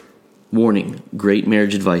Warning, great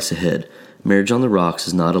marriage advice ahead. Marriage on the Rocks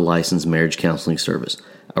is not a licensed marriage counseling service.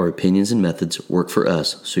 Our opinions and methods work for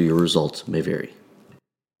us, so your results may vary.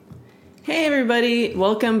 Hey everybody,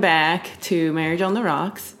 welcome back to Marriage on the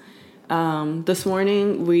Rocks. This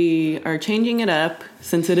morning we are changing it up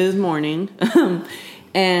since it is morning,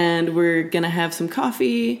 and we're going to have some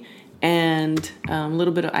coffee and a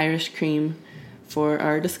little bit of Irish cream for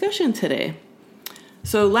our discussion today.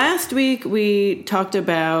 So last week we talked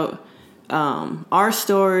about our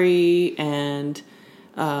story and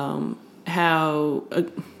how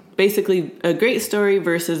basically a great story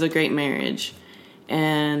versus a great marriage.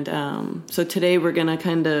 And so today we're going to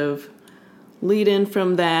kind of lead in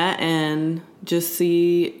from that and just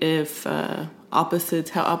see if how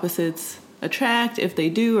opposites attract, if they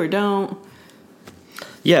do or don't.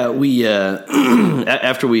 Yeah, we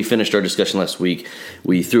after we finished our discussion last week,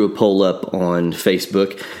 we threw a poll up on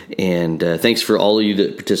Facebook, and thanks for all of you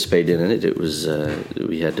that participated in it. It was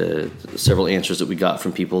we had several answers that we got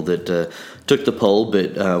from people that took the poll,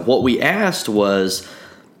 but what we asked was,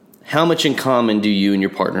 how much in common do you and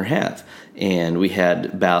your partner have? And we had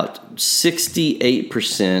about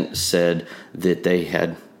 68% said that they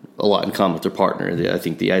had a lot in common with their partner. I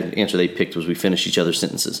think the answer they picked was we finish each other's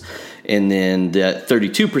sentences. And then that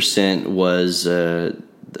 32% was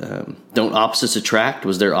don't opposites attract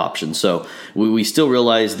was their option. So we still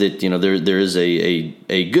realize that there is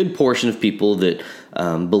a good portion of people that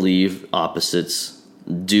believe opposites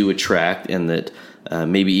do attract, and that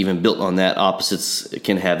maybe even built on that, opposites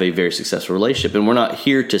can have a very successful relationship. And we're not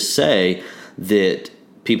here to say that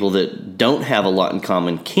people that don't have a lot in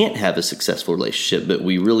common can't have a successful relationship, but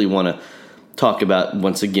we really want to talk about,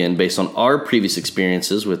 once again, based on our previous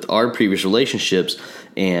experiences with our previous relationships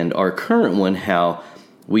and our current one, how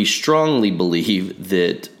we strongly believe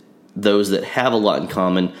that those that have a lot in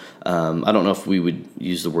common, I don't know if we would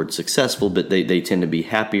use the word successful, but they tend to be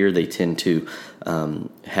happier. They tend to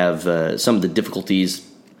have some of the difficulties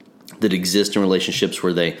that exist in relationships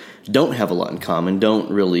where they don't have a lot in common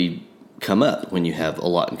don't really come up when you have a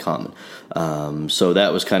lot in common. So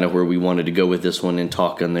that was kind of where we wanted to go with this one and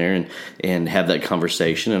talk on there and have that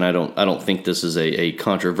conversation. And I don't think this is a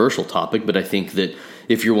controversial topic, but I think that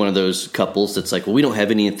if you're one of those couples that's like, well, we don't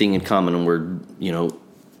have anything in common, and we're,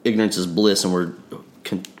 ignorance is bliss, and we're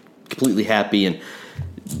completely happy and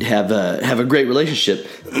have a great relationship,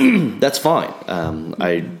 that's fine.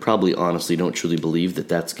 I probably honestly don't truly believe that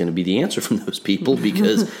that's going to be the answer from those people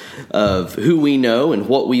because of who we know and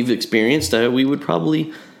what we've experienced. We would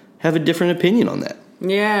probably have a different opinion on that.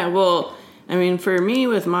 Yeah, well, I mean, for me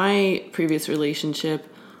with my previous relationship,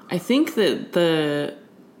 I think that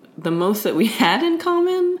the most that we had in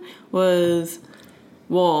common was,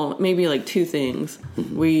 well, maybe like two things.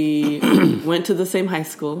 We went to the same high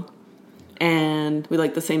school, and we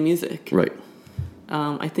liked the same music. Right.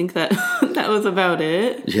 I think that that was about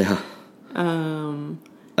it. Yeah.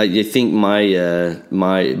 I think my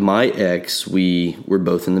ex, we were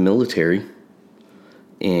both in the military,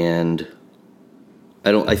 and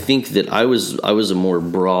I think that I was a more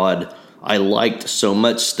broad. I liked so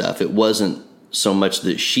much stuff. It wasn't so much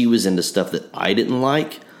that she was into stuff that I didn't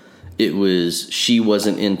like. It was she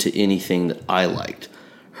wasn't into anything that I liked.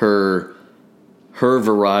 Her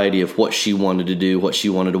variety of what she wanted to do, what she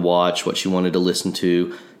wanted to watch, what she wanted to listen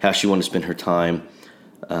to, how she wanted to spend her time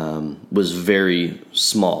was very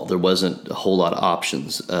small. There wasn't a whole lot of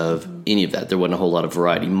options of any of that. There wasn't a whole lot of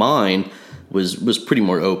variety. Mine was pretty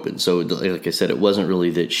more open. So like I said, it wasn't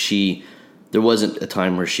really that there wasn't a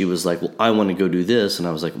time where she was like, well, I want to go do this. And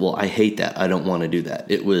I was like, well, I hate that. I don't want to do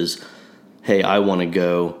that. It was, hey, I want to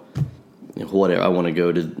go, whatever. I want to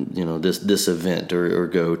go to, this event or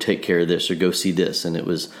go take care of this or go see this. And it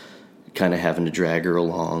was kind of having to drag her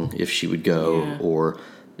along if she would go, or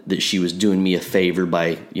that she was doing me a favor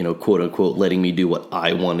by, quote unquote, letting me do what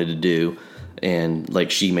I wanted to do. And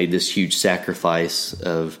like she made this huge sacrifice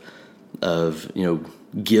of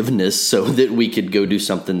giveness so that we could go do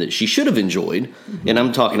something that she should have enjoyed. Mm-hmm. And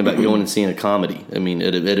I'm talking about going and seeing a comedy. I mean,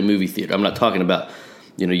 at a movie theater. I'm not talking about,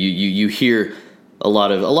 you hear a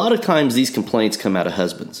lot of times these complaints come out of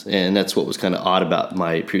husbands. And that's what was kind of odd about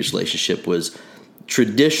my previous relationship was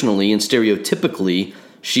traditionally and stereotypically,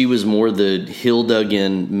 she was more the heel dug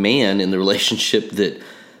in man in the relationship that,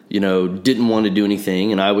 didn't want to do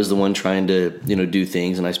anything. And I was the one trying to, do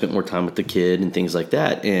things. And I spent more time with the kid and things like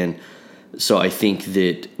that. And so I think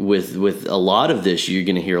that with a lot of this, you're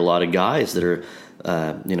going to hear a lot of guys that are,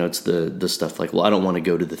 it's the stuff like, well, I don't want to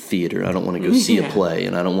go to the theater. I don't want to go see a play,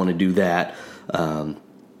 and I don't want to do that. And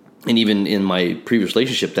even in my previous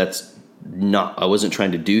relationship, that's I wasn't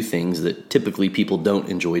trying to do things that typically people don't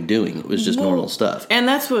enjoy doing. It was just normal stuff. And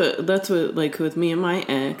that's what like with me and my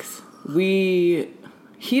ex, he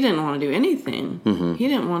didn't want to do anything. Mm-hmm. He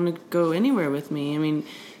didn't want to go anywhere with me. I mean,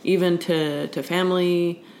 even to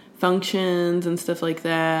family functions and stuff like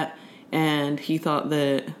that. And he thought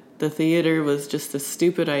that the theater was just a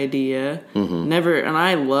stupid idea. Mm-hmm. And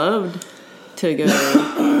I loved to go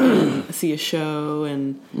and see a show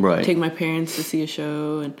and take my parents to see a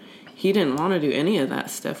show, and he didn't want to do any of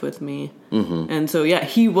that stuff with me. Mm-hmm. And so, yeah,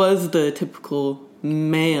 he was the typical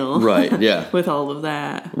male. Right, yeah. With all of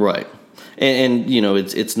that. Right. And you know,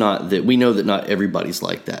 it's not that we know that not everybody's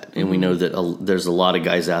like that. And we know that there's a lot of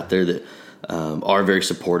guys out there that are very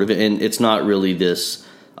supportive. And it's not really this,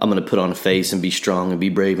 I'm going to put on a face and be strong and be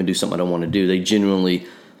brave and do something I don't want to do. They genuinely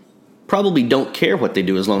probably don't care what they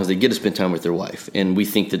do as long as they get to spend time with their wife. And we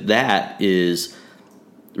think that is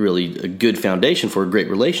really a good foundation for a great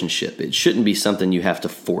relationship. It shouldn't be something you have to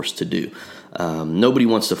force to do. Nobody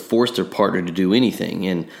wants to force their partner to do anything.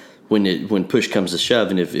 And when push comes to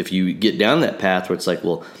shove, and if you get down that path where it's like,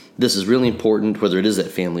 well, this is really important, whether it is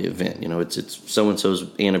that family event, you know, it's so-and-so's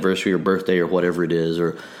anniversary or birthday or whatever it is,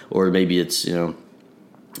 or maybe it's, you know,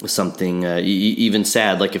 something even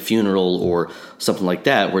sad like a funeral or something like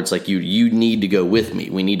that, where it's like you need to go with me.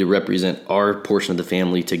 We need to represent our portion of the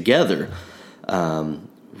family together.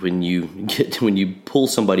 When you pull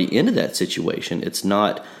somebody into that situation, it's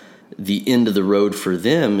not the end of the road for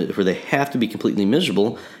them where they have to be completely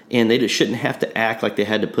miserable, and they just shouldn't have to act like they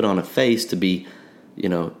had to put on a face to be, you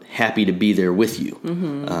know, happy to be there with you.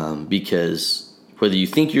 Mm-hmm. Because whether you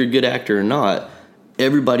think you're a good actor or not,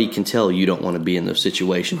 everybody can tell you don't want to be in those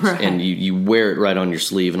situations. Right. And you wear it right on your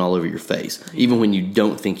sleeve and all over your face, even when you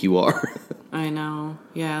don't think you are. I know.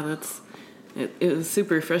 Yeah, it was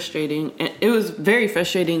super frustrating. It was very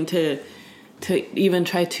frustrating to even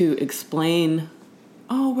try to explain,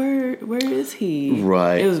 oh, where is he?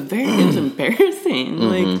 Right. It was embarrassing.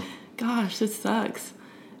 Mm-hmm. Like, gosh, this sucks.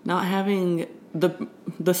 Not having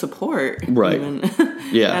the support, right? Even,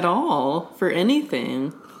 yeah. At all for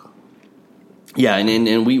anything. Yeah,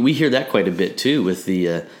 and we hear that quite a bit too with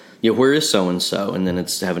the, you know, where is so-and-so? And then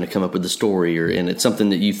it's having to come up with the story, and it's something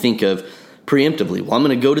that you think of preemptively. Well, I'm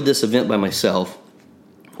going to go to this event by myself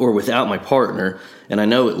or without my partner, and I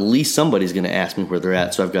know at least somebody's going to ask me where they're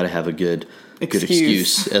at, so I've got to have a good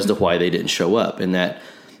excuse as to why they didn't show up. And that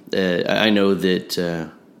I know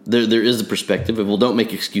that there is the perspective of, well, don't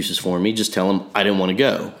make excuses for me. Just tell them I didn't want to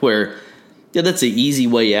go. Where, yeah, that's an easy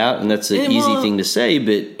way out, and that's an easy thing to say,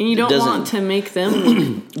 but and you don't want to make them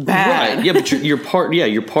look bad. Right? Yeah, but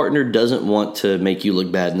your partner doesn't want to make you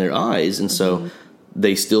look bad in their eyes, and so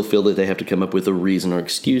they still feel that they have to come up with a reason or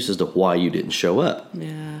excuse as to why you didn't show up.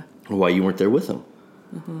 Yeah, or why you weren't there with them.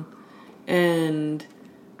 Mm-hmm. And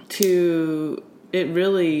it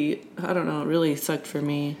really, I don't know, it really sucked for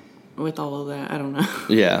me with all of that. I don't know.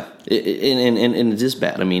 Yeah, and it is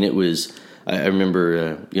bad. I mean, it was. I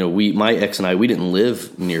remember, you know, my ex and I, we didn't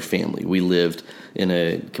live near family. We lived in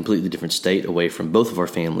a completely different state away from both of our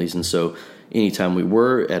families. And so anytime we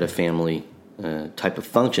were at a family type of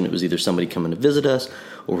function, it was either somebody coming to visit us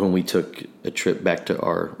or when we took a trip back to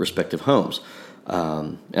our respective homes.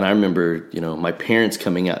 And I remember, you know, my parents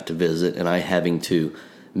coming out to visit and I having to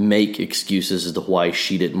make excuses as to why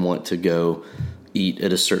she didn't want to go eat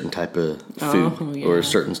at a certain type of food or a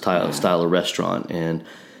certain style of restaurant. And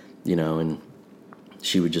you know, and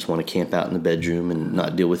she would just want to camp out in the bedroom and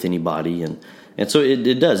not deal with anybody. And so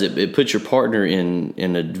it does. It puts your partner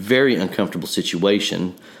in a very uncomfortable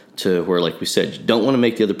situation to where, like we said, you don't want to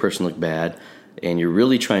make the other person look bad, and you're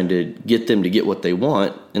really trying to get them to get what they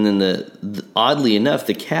want. And then oddly enough,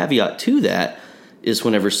 the caveat to that is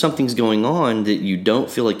whenever something's going on that you don't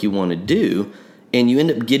feel like you want to do, and you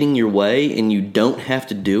end up getting your way and you don't have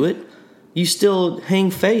to do it, you still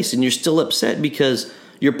hang face and you're still upset because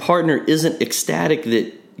your partner isn't ecstatic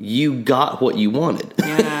that you got what you wanted.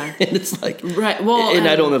 Yeah. And it's like, right. Well, and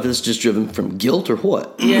I don't know if it's just driven from guilt or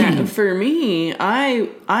what. Yeah. For me, I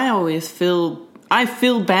always feel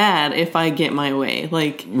bad if I get my way.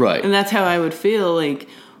 Like, right. And that's how I would feel. Like,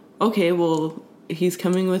 okay, well, he's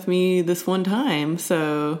coming with me this one time,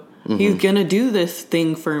 so he's gonna do this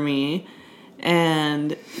thing for me.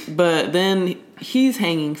 But then he's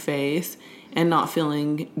hanging face and not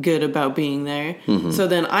feeling good about being there. Mm-hmm. So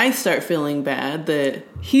then I start feeling bad that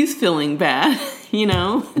he's feeling bad, you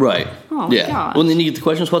know? Right. Oh my gosh. Well, then you get the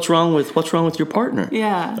questions, what's wrong with your partner?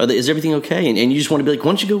 Yeah. Is everything okay? And you just want to be like,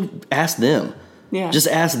 why don't you go ask them? Yeah. Just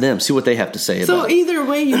ask them, see what they have to say about it. So either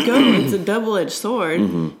way you go, it's a double-edged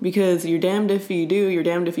sword because you're damned if you do, you're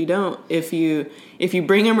damned if you don't, if you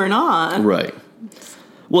bring them or not. Right.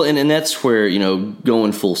 Well, and that's where,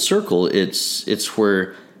 going full circle, it's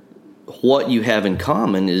where what you have in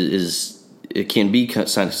common is it can be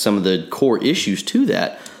some of the core issues to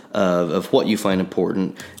that of what you find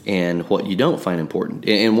important and what you don't find important.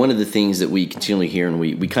 And one of the things that we continually hear, and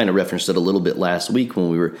we kind of referenced it a little bit last week when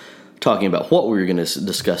we were talking about what we were going to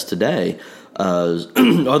discuss today,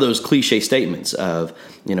 are those cliche statements of,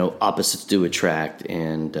 opposites do attract,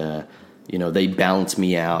 and they balance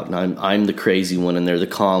me out, and I'm the crazy one and they're the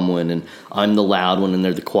calm one, and I'm the loud one and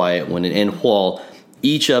they're the quiet one. And while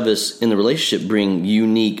each of us in the relationship bring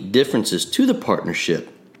unique differences to the partnership,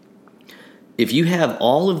 if you have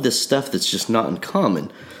all of this stuff that's just not in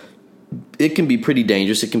common, it can be pretty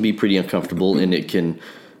dangerous, it can be pretty uncomfortable, and it can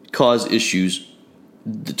cause issues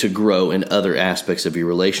to grow in other aspects of your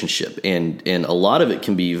relationship. And a lot of it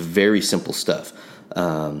can be very simple stuff.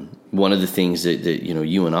 One of the things that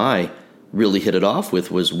you and I really hit it off with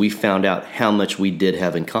was we found out how much we did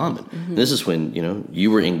have in common. Mm-hmm. This is when, you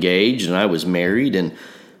were engaged and I was married, and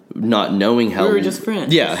not knowing how we were just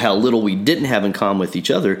friends. Yeah, how little we didn't have in common with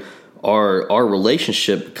each other. Our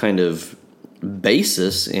relationship kind of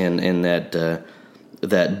basis and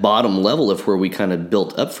that bottom level of where we kind of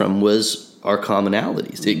built up from was our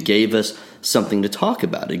commonalities. It gave us something to talk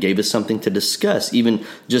about. It gave us something to discuss, even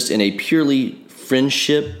just in a purely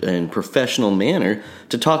friendship and professional manner,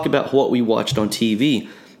 to talk about what we watched on TV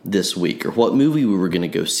this week, or what movie we were going to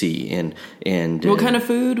go see, and what kind of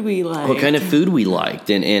food we liked. What kind of food we liked,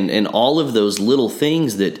 and all of those little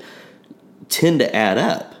things that tend to add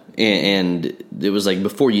up. And it was like,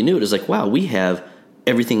 before you knew it, it was like, wow, we have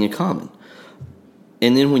everything in common.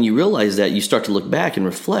 And then when you realize that, you start to look back and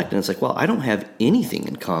reflect, and it's like, well, I don't have anything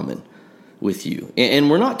in common with you. And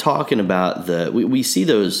we're not talking about we see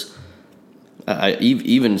those,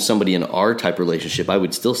 even somebody in our type relationship, I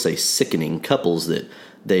would still say sickening couples that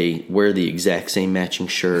they wear the exact same matching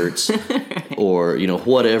shirts, right, or,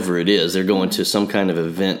 whatever it is. They're going to some kind of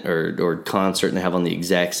event or concert and they have on the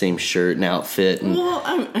exact same shirt and outfit. And well,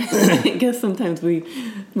 I guess sometimes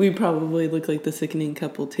we probably look like the sickening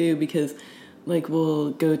couple too, because like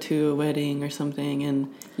we'll go to a wedding or something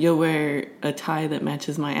and you'll wear a tie that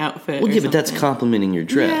matches my outfit. Well, yeah, but that's complimenting your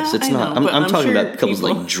dress. Yeah, it's not. I'm talking sure about couples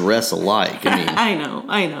like dress alike. I mean,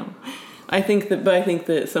 I know. I think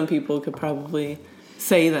that some people could probably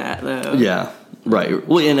say that though. Yeah, right.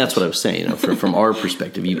 Well, and that's what I was saying. From our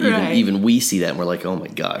perspective, even we see that and we're like, oh my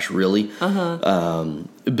gosh, really? But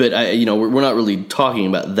we're not really talking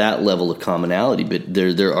about that level of commonality. But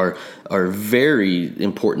there are very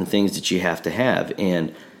important things that you have to have,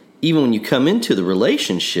 and even when you come into the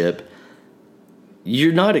relationship,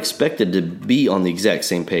 you're not expected to be on the exact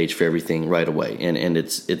same page for everything right away, and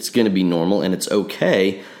it's going to be normal, and it's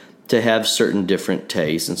okay to have certain different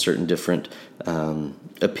tastes and certain different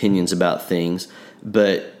opinions about things.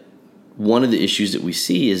 But one of the issues that we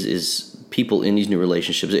see is people in these new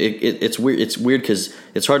relationships. It's weird. It's weird because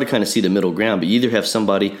it's hard to kind of see the middle ground. But you either have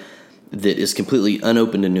somebody that is completely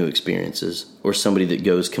unopened to new experiences, or somebody that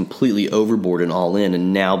goes completely overboard and all in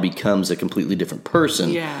and now becomes a completely different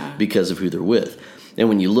person because of who they're with. And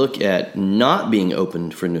when you look at not being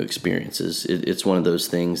open for new experiences, it's one of those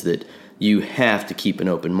things that you have to keep an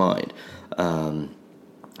open mind. And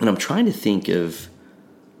I'm trying to think of,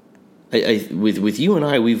 with you and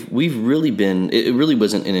I, we've really been. It really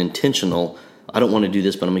wasn't an intentional, I don't want to do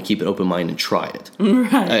this, but I'm going to keep an open mind and try it.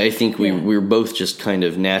 Right. I think we were both just kind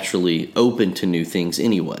of naturally open to new things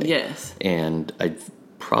anyway. Yes. And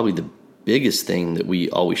probably the biggest thing that we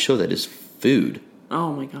always show that is food.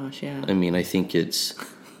 Oh my gosh, yeah. I mean, I think it's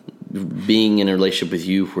being in a relationship with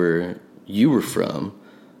you where you were from.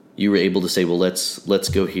 You were able to say, well, let's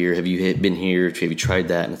go here. Have you been here? Have you tried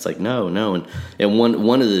that? And it's like, no. And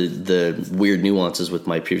one of the weird nuances with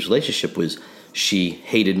my previous relationship was she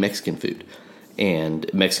hated Mexican food. And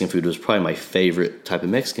Mexican food was probably my favorite type of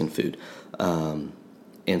Mexican food. And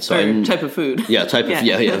so type of food. Yeah, type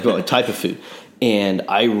of food. And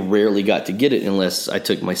I rarely got to get it unless I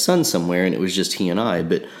took my son somewhere and it was just he and I.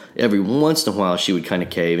 But every once in a while she would kind of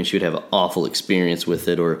cave and she would have an awful experience with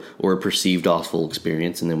it, or a perceived awful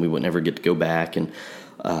experience, and then we would never get to go back. And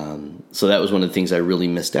so that was one of the things I really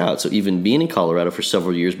missed out. So even being in Colorado for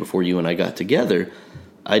several years before you and I got together,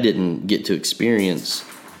 I didn't get to experience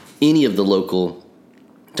any of the local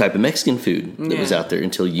type of Mexican food that was out there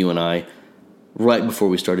until you and I, right before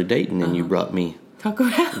we started dating, and you brought me Taco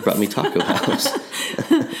House. You brought me Taco House.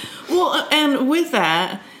 Well, and with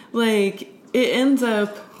that, like,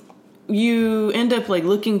 you end up like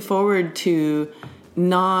looking forward to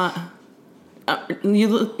not.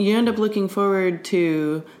 You end up looking forward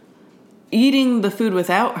to eating the food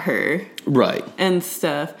without her, right, and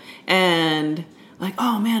stuff, and like,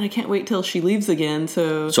 oh man, I can't wait till she leaves again.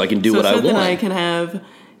 So I can do what I want. Then I can have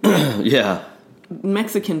yeah.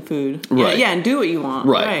 Mexican food. Right. Yeah, and do what you want.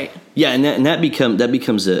 Right. Yeah, and that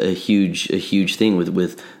becomes a huge thing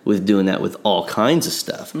with doing that with all kinds of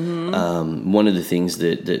stuff. One of the things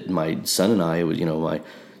that my son and I would,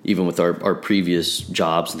 even with our previous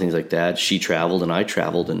jobs and things like that, she traveled and I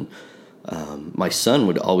traveled, and my son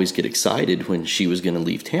would always get excited when she was going to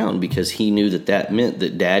leave town, because he knew that meant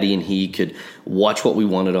that Daddy and he could watch what we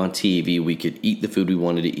wanted on TV. We could eat the food we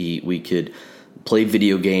wanted to eat. We could play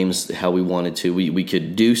video games how we wanted to. We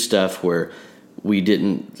could do stuff where we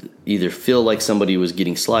didn't either feel like somebody was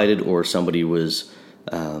getting slighted or somebody was,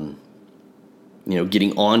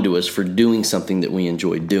 getting onto us for doing something that we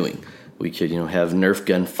enjoyed doing. We could, have Nerf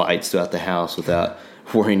gun fights throughout the house without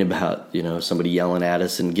worrying about, somebody yelling at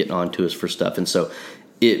us and getting onto us for stuff. And so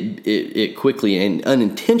it quickly and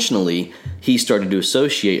unintentionally, he started to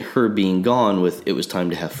associate her being gone with it was time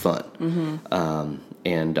to have fun.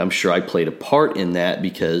 And I'm sure I played a part in that,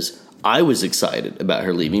 because I was excited about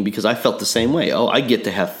her leaving, because I felt the same way. Oh, I get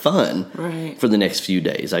to have fun for the next few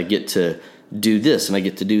days. I get to do this and I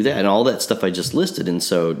get to do that and all that stuff I just listed. And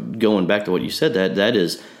so going back to what you said,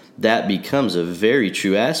 that becomes a very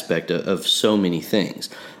true aspect of so many things.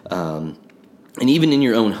 And even in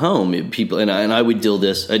your own home, people, and I would deal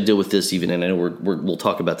with this even, and I know we'll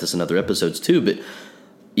talk about this in other episodes too, but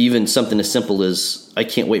even something as simple as I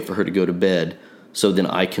can't wait for her to go to bed so then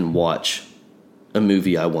I can watch a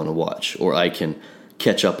movie I want to watch, or I can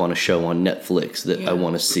catch up on a show on Netflix that I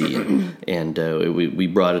want to see. And we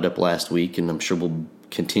brought it up last week, and I'm sure we'll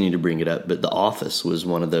continue to bring it up, but The Office was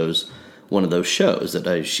one of those shows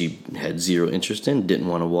that she had zero interest in, didn't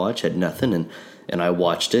want to watch, had nothing, and I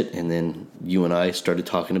watched it, and then you and I started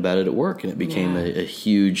talking about it at work, and it became a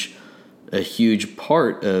huge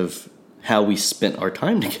part of how we spent our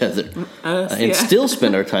time together, and still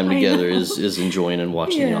spend our time together is enjoying and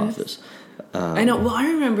watching The Office. I know. Well, I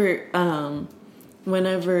remember when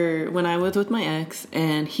I was with my ex,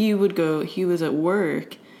 and he was at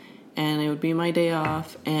work, and it would be my day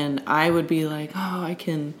off, and I would be like, oh, I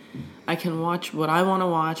can watch what I want to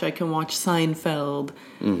watch. I can watch Seinfeld.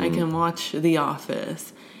 I can watch The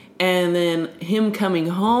Office. And then him coming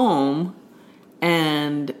home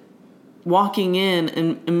and walking in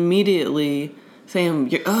and immediately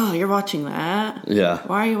saying, you're watching that? Yeah.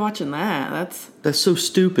 Why are you watching that? That's so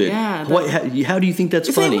stupid. Yeah. How do you think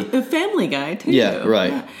that's funny? The Family Guy, too. Yeah,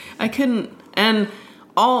 right. Yeah. I couldn't, and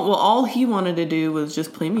all he wanted to do was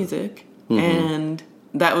just play music, and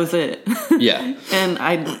that was it. Yeah. And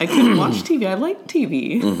I couldn't watch TV. I liked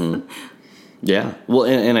TV. Yeah. Well,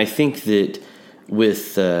 and I think that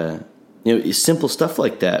with, simple stuff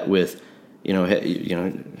like that with,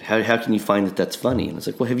 how can you find that that's funny? And it's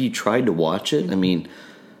like, well, have you tried to watch it? I mean,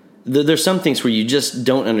 there's some things where you just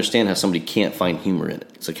don't understand how somebody can't find humor in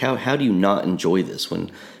it. It's like, how do you not enjoy this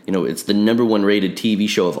when, it's the number one rated TV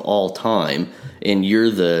show of all time, and you're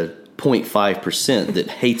the 0.5% that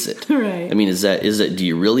hates it. Right. I mean, is that, do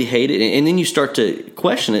you really hate it? And then you start to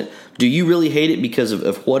question it. Do you really hate it because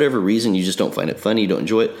of whatever reason you just don't find it funny, you don't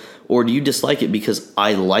enjoy it? Or do you dislike it because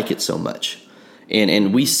I like it so much?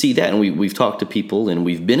 And we see that, and we've talked to people, and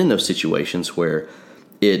we've been in those situations where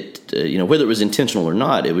it, whether it was intentional or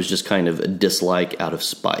not, it was just kind of a dislike out of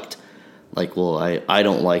spite. Like, well, I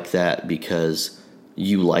don't like that because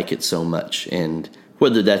you like it so much. And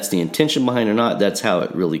whether that's the intention behind it or not, that's how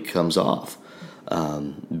it really comes off.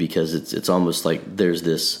 Because it's almost like there's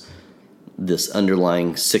this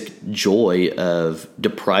underlying sick joy of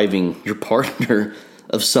depriving your partner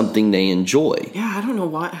of something they enjoy. Yeah, I don't know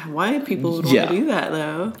why people would want to do that,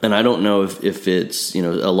 though. And I don't know if it's, a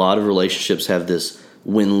lot of relationships have this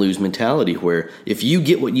win-lose mentality where if you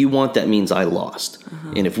get what you want, that means I lost.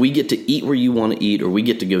 And if we get to eat where you want to eat, or we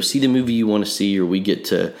get to go see the movie you want to see, or we get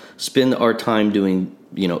to spend our time doing,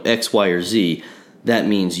 X, Y, or Z, that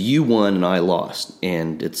means you won and I lost.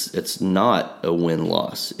 And it's not a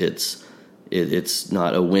win-loss. It's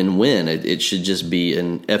not a win-win. It should just be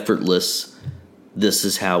an effortless, this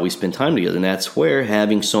is how we spend time together. And that's where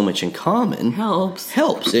having so much in common helps.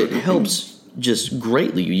 It helps just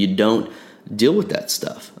greatly. You don't deal with that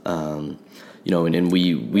stuff. And we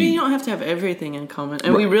you don't have to have everything in common.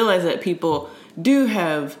 And we realize that people do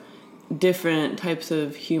have different types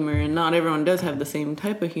of humor, and not everyone does have the same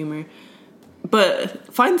type of humor.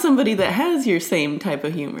 But find somebody that has your same type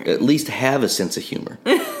of humor. At least have a sense of humor.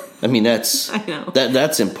 I mean, that's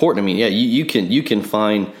that's important. I mean, yeah, you can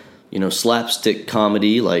find slapstick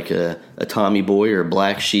comedy like a Tommy Boy or a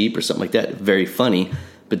Black Sheep or something like that, very funny.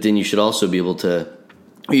 But then you should also be able to,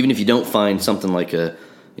 even if you don't find something like a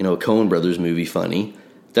Coen Brothers movie funny,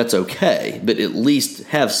 that's okay, but at least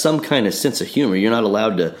have some kind of sense of humor. You're not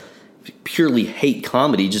allowed to purely hate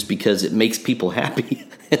comedy just because it makes people happy.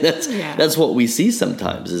 And that's what we see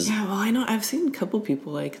sometimes. Well, I know I've seen a couple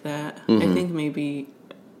people like that. I think maybe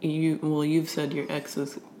you've said your ex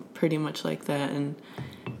was pretty much like that, and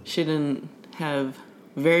she didn't have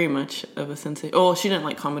very much of a sense of... she didn't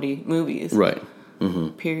like comedy movies. Right.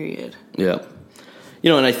 Period. Yeah.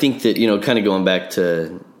 And I think that, kind of going back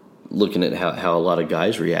to looking at how a lot of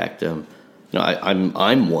guys react,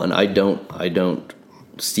 I'm one. I don't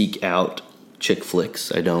seek out chick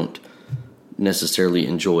flicks. I don't necessarily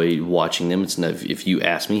enjoy watching them. It's not, if you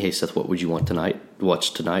ask me, hey Seth, what would you watch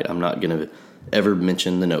tonight? I'm not going to ever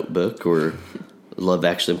mention The Notebook or Love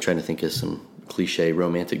Actually. I'm trying to think of some cliche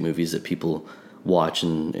romantic movies that people watch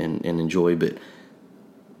and enjoy, but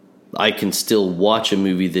I can still watch a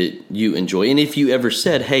movie that you enjoy. And if you ever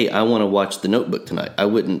said, hey, I want to watch The Notebook tonight, I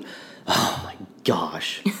wouldn't, oh my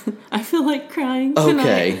gosh. I feel like crying tonight.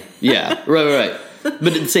 Okay, yeah, right.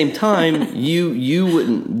 But at the same time, you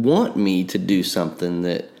wouldn't want me to do something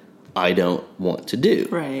that I don't want to do.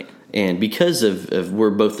 Right. And because of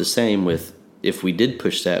we're both the same with, if we did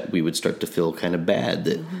push that, we would start to feel kind of bad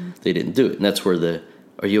that they didn't do it. And that's where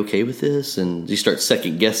are you okay with this? And you start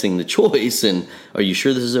second guessing the choice. And are you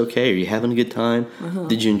sure this is okay? Are you having a good time?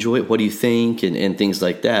 Did you enjoy it? What do you think? And things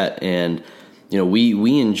like that. And,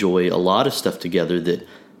 we enjoy a lot of stuff together that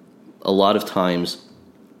a lot of times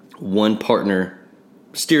one partner,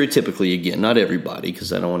 stereotypically, again, not everybody,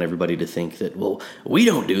 because I don't want everybody to think that, well, we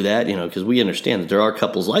don't do that, because we understand that there are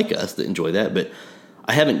couples like us that enjoy that. But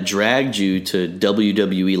I haven't dragged you to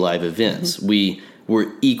WWE live events. We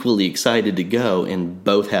were equally excited to go and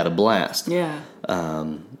both had a blast. Yeah.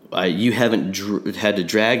 You haven't had to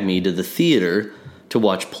drag me to the theater to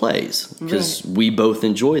watch plays, because we both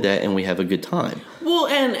enjoy that and we have a good time. Well,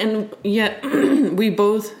 and yet we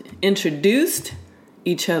both introduced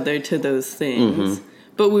each other to those things,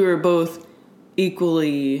 but we were both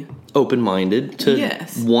equally open-minded to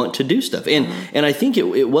want to do stuff. And I think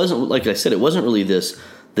it wasn't, like I said, it wasn't really this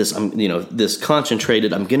this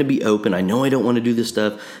concentrated, I'm going to be open, I know I don't want to do this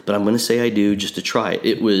stuff, but I'm going to say I do just to try it.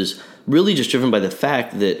 It was really just driven by the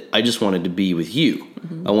fact that I just wanted to be with you.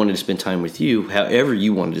 I wanted to spend time with you. However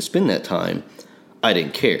you wanted to spend that time, I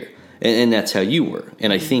didn't care. And that's how you were.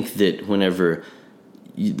 And I think that whenever,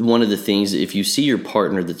 one of the things, if you see your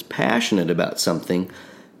partner that's passionate about something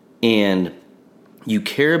and you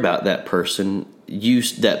care about that person,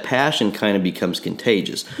 that passion kind of becomes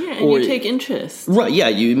contagious. Yeah, and you take interest. Right, yeah,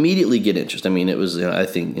 you immediately get interest. I mean, it was, I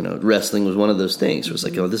think, wrestling was one of those things. It was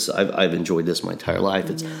like, I've enjoyed this my entire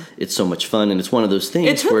life. It's so much fun, and it's one of those things.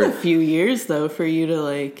 It took a few years, though, for you to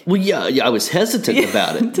like... Well, yeah, I was hesitant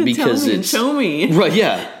about it. to because tell me and show me. Right,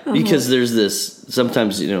 yeah, because there's this,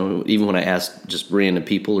 sometimes, even when I ask just random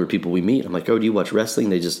people or people we meet, I'm like, oh, do you watch wrestling?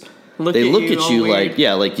 They look at you like,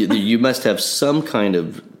 yeah, like you must have some kind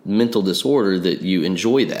of mental disorder that you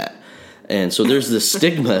enjoy that. And so there's this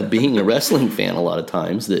stigma of being a wrestling fan a lot of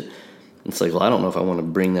times that it's like, well, I don't know if I want to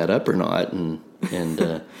bring that up or not and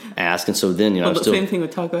ask. And so then, I was still... same thing with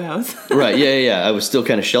Taco House. Right, yeah. I was still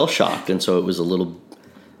kind of shell-shocked, and so it was a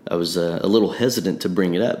little hesitant to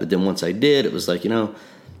bring it up. But then once I did, it was like,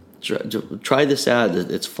 try this out.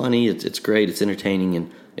 It's funny, it's great, it's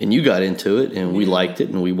entertaining, and you got into it, and we liked it,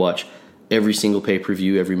 and we watch every single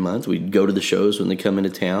pay-per-view every month. We'd go to the shows when they come into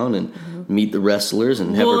town and meet the wrestlers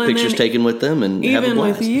and have our pictures taken with them and have a blast. Even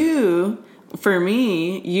with you, for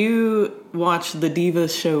me, you watch the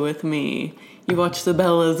Divas show with me. You watch the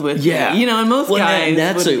Bellas with me. And most guys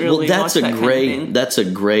wouldn't really watch that kind of thing. That's a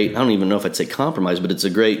great, I don't even know if I'd say compromise, but it's a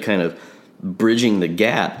great kind of bridging the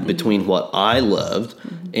gap between what I loved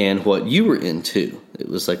and what you were into. It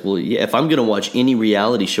was like, well, yeah, if I'm going to watch any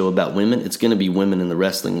reality show about women, it's going to be women in the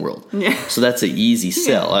wrestling world. Yeah. So that's an easy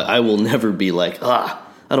sell. I will never be like, I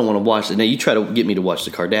don't want to watch it. Now, you try to get me to watch the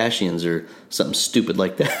Kardashians or something stupid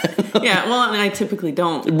like that. Yeah, well, I mean, I typically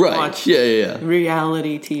don't watch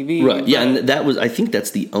reality TV. Right, yeah, and I think that's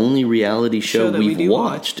the only reality show we've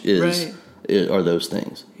watched are those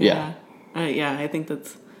things. Yeah. I think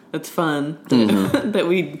that's fun that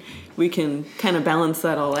we can kind of balance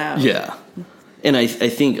that all out. Yeah. And I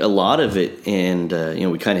think a lot of it, and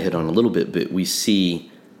we kind of hit on a little bit, but we see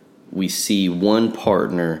one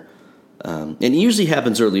partner, and it usually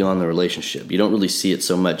happens early on in the relationship. You don't really see it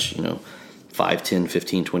so much, 5, 10,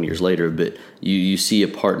 15, 20 years later, but you see a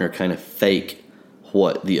partner kind of fake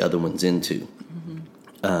what the other one's into.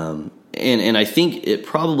 And I think it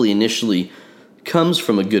probably initially comes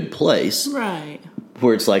from a good place. Right.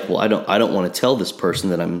 Where it's like, well, I don't want to tell this person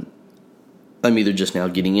that I'm either just now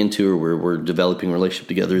getting into or we're developing a relationship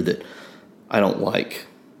together that I don't like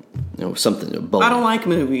something. Bowling. I don't like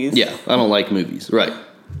movies. Yeah, I don't like movies. Right.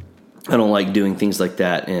 I don't like doing things like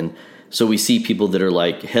that. And so we see people that are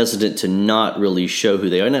like hesitant to not really show who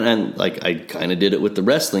they are. And like I kind of did it with the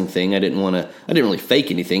wrestling thing. I didn't really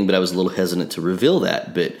fake anything, but I was a little hesitant to reveal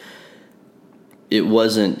that. But it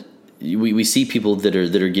wasn't. We see people that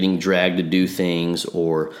are getting dragged to do things,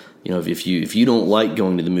 or if you don't like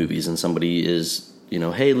going to the movies and somebody is.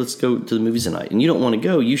 Hey, let's go to the movies tonight. And you don't want to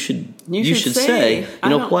go. You should say,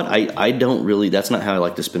 what? I don't really. That's not how I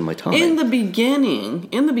like to spend my time. In the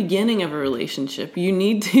beginning of a relationship, you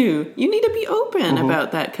need to be open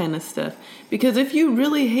about that kind of stuff. Because if you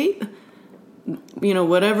really hate,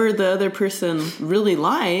 whatever the other person really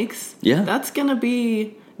likes, that's gonna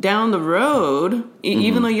be down the road.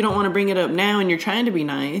 Even though you don't want to bring it up now, and you're trying to be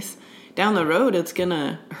nice, down the road, it's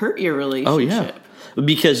gonna hurt your relationship. Oh yeah.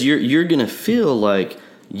 Because you're going to feel like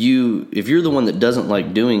if you're the one that doesn't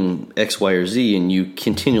like doing X, Y, or Z and you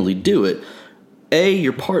continually do it, A,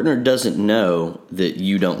 your partner doesn't know that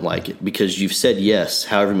you don't like it because you've said yes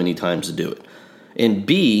however many times to do it. And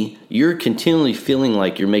B, you're continually feeling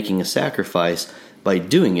like you're making a sacrifice by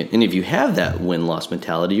doing it. And if you have that win-loss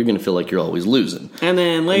mentality, you're going to feel like you're always losing. And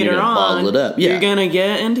then later on, bottle it up. You're going to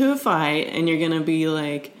get into a fight and you're going to be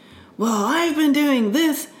like, well, I've been doing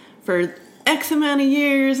this for X amount of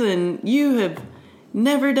years, and you have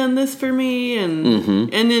never done this for me, and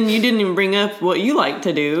and then you didn't even bring up what you like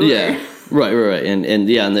to do. Yeah, right. And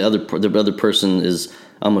the other person is,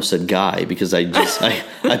 I almost said guy because I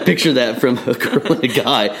picture that from a girl and a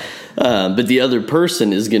guy, but the other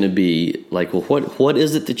person is going to be like, well, what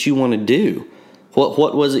is it that you want to do?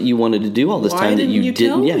 What was it you wanted to do all this time that you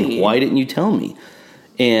didn't? Yeah, why didn't you tell me?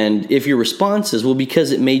 And if your response is, well,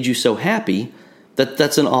 because it made you so happy.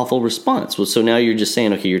 That's an awful response. Well, so now you're just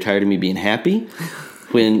saying, okay, you're tired of me being happy,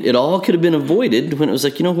 when it all could have been avoided. When it was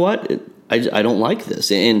like, you know what, I don't like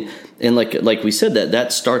this, and like we said,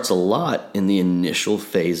 that starts a lot in the initial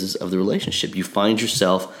phases of the relationship. You find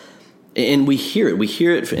yourself, and we hear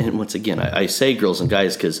it. And once again, I say girls and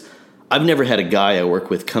guys because I've never had a guy I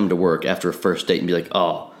work with come to work after a first date and be like,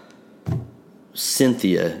 oh,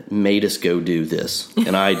 Cynthia made us go do this,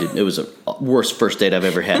 and I didn't. It was a worst first date I've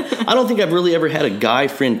ever had. I don't think I've really ever had a guy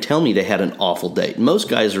friend tell me they had an awful date. Most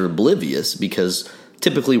guys are oblivious because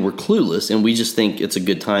typically we're clueless, and we just think it's a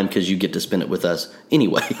good time because you get to spend it with us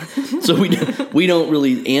anyway. So we don't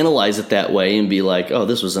really analyze it that way and be like, oh,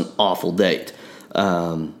 this was an awful date.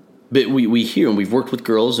 But we hear, and we've worked with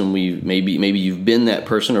girls, and maybe you've been that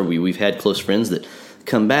person, or we've had close friends that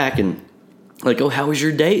come back and. Like, oh, how was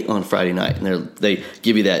your date on Friday night? And they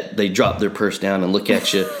give you that, they drop their purse down and look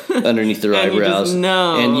at you underneath their eyebrows.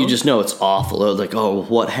 And you just know it's awful. Like, oh,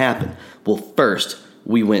 what happened? Well, first,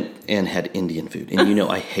 we went and had Indian food. And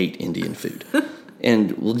I hate Indian food.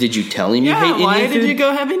 And, well, did you tell him you hate Indian food? Why did you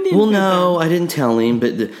go have Indian food? Well, no, I didn't tell him,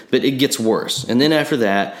 but it gets worse. And then after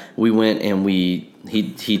that, we went and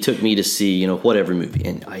he took me to see, whatever movie.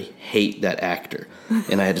 And I hate that actor.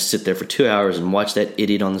 And I had to sit there for 2 hours and watch that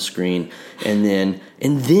idiot on the screen. And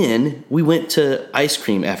then we went to ice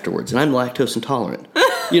cream afterwards. And I'm lactose intolerant,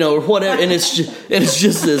 or whatever. And it's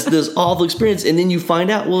just this awful experience. And then you find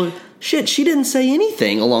out, well, shit, she didn't say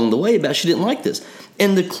anything along the way about she didn't like this.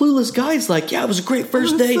 And the clueless guy's like, yeah, it was a great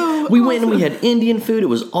first date. We went and we had Indian food. It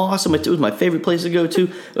was awesome. It was my favorite place to go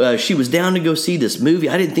to. She was down to go see this movie.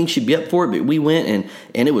 I didn't think she'd be up for it, but we went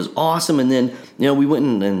and it was awesome. And then, we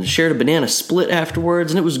went and shared a banana split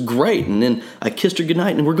afterwards, and it was great. And then I kissed her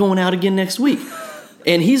goodnight, and we're going out again next week.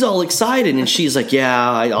 And he's all excited, and she's like, yeah,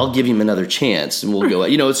 I'll give him another chance, and we'll go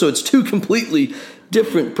out. So it's two completely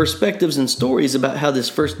different perspectives and stories about how this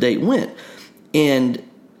first date went. And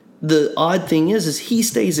the odd thing is he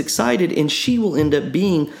stays excited, and she will end up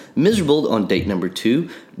being miserable on date number 2,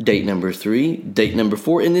 date number 3, date number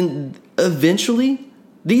 4, and then eventually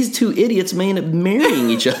these two idiots may end up marrying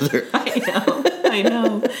each other. I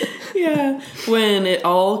know. Yeah. When it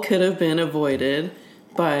all could have been avoided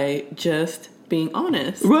by just being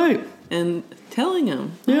honest. Right. And telling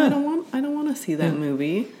him, yeah. I don't want to see that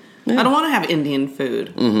movie. Yeah. I don't want to have Indian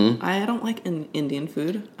food. Mm-hmm. I don't like Indian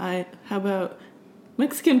food. How about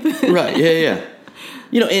Mexican food? Right. Yeah.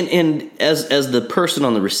 And as the person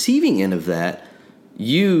on the receiving end of that,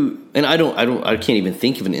 I can't even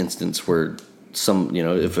think of an instance where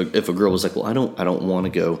if a girl was like, well, I don't want to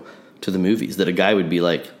go to the movies, that a guy would be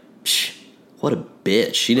like, psh, what a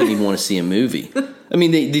bitch. She didn't even want to see a movie. I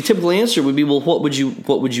mean, the typical answer would be, well, what would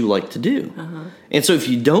you like to do? Uh-huh. And so if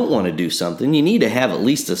you don't want to do something, you need to have at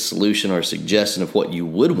least a solution or a suggestion of what you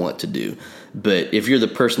would want to do. But if you're the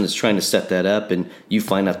person that's trying to set that up and you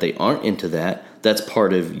find out they aren't into that, that's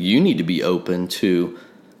part of, you need to be open to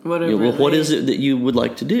Whatever. What is it that you would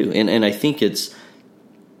like to do? And I think it's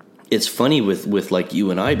funny with like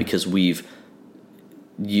you and I, because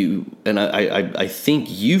I think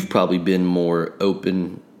you've probably been more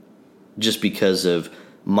open just because of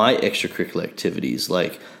my extracurricular activities,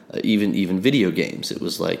 like even video games. It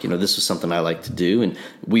was like, this was something I like to do, and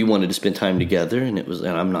we wanted to spend time together. And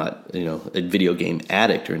I'm not, a video game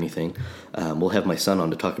addict or anything. We'll have my son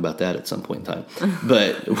on to talk about that at some point in time.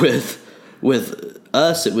 But with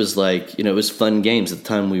us, it was like, it was fun games. At the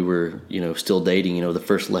time we were, still dating, the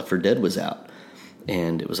first Left 4 Dead was out.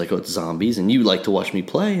 And it was like, it's zombies, and you like to watch me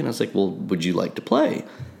play. And I was like, well, would you like to play?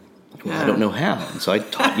 Well, I don't know how. And so I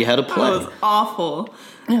taught you how to play. That was awful.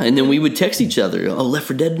 Yeah, and then we would text each other, Left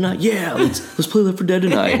 4 Dead tonight? Yeah, let's play Left 4 Dead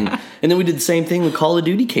tonight. And then we did the same thing when Call of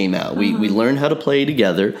Duty came out. We learned how to play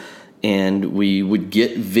together, and we would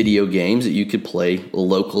get video games that you could play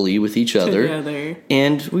locally with each other. Together.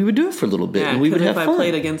 And we would do it for a little bit, and we would have fun. If I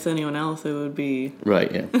played against anyone else, it would be...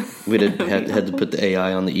 Right, yeah. We'd had to put the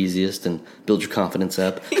AI on the easiest and build your confidence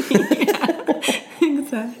up. Yeah,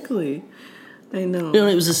 exactly. I know.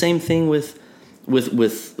 It was the same thing with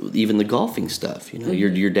even the golfing stuff.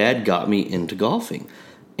 Your dad got me into golfing,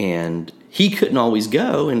 and he couldn't always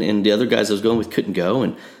go, and the other guys I was going with couldn't go,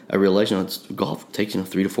 and I realized, golf takes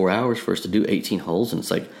 3 to 4 hours for us to do 18 holes, and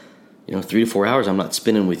it's like, 3 to 4 hours I'm not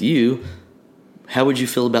spending with you. How would you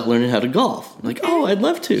feel about learning how to golf? I'm like, I'd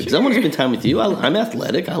love to, because I want to spend time with you. I'm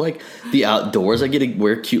athletic. I like the outdoors. I get to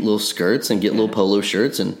wear cute little skirts and get little polo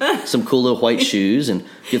shirts and some cool little white shoes and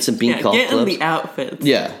get some pink golf clubs. Getting the outfits.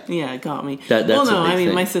 Yeah. Yeah, it got me. That's a big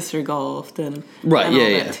thing. My sister golfed and right, and yeah, all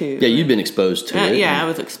yeah. that too. Yeah, you've been exposed to it. Yeah, I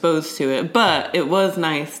was exposed to it. But it was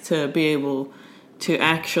nice to be able to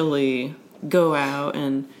actually go out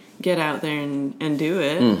and get out there and do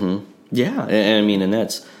it. Mm-hmm. Yeah, and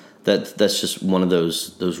that's just one of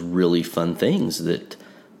those really fun things that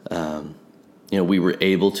we were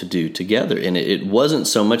able to do together. And it wasn't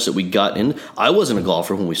so much that we got in. I wasn't a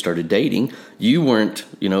golfer when we started dating. You weren't,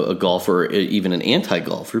 a golfer or even an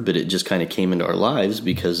anti-golfer, but it just kind of came into our lives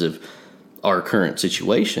because of our current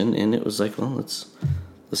situation. And it was like, well,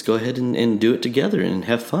 let's go ahead and do it together and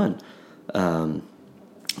have fun.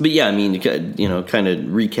 But yeah, kind of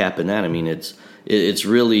recapping that. It's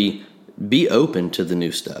really... be open to the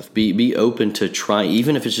new stuff. Be open to try,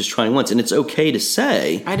 even if it's just trying once. And it's okay to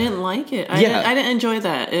say, I didn't like it. I didn't enjoy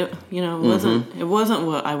that. It wasn't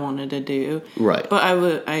what I wanted to do. Right. But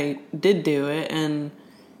I did do it, and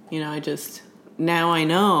now I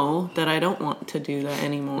know that I don't want to do that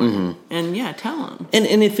anymore. Mm-hmm. And tell them.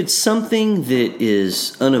 And if it's something that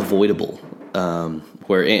is unavoidable,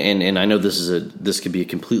 where and I know this could be a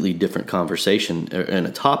completely different conversation and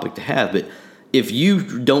a topic to have, but if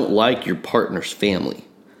you don't like your partner's family,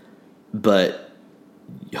 but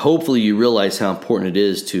hopefully you realize how important it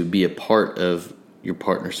is to be a part of your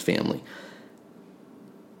partner's family.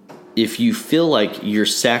 If you feel like you're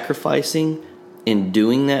sacrificing in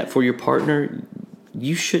doing that for your partner,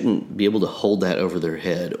 you shouldn't be able to hold that over their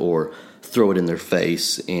head or throw it in their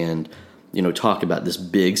face and talk about this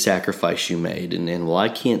big sacrifice you made and well, I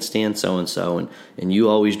can't stand so-and-so and you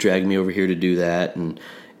always drag me over here to do that, and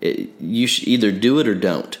you should either do it or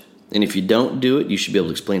don't. And if you don't do it, you should be able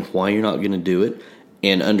to explain why you're not going to do it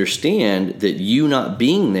and understand that you not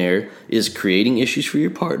being there is creating issues for your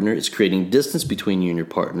partner. It's creating distance between you and your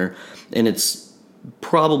partner, and it's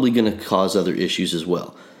probably going to cause other issues as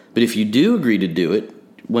well. But if you do agree to do it,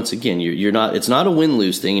 once again, you're not. It's not a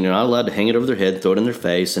win-lose thing, and you're not allowed to hang it over their head, throw it in their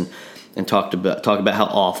face, and talk about how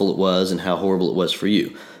awful it was and how horrible it was for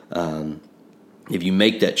you. If you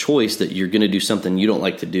make that choice that you're going to do something you don't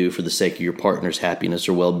like to do for the sake of your partner's happiness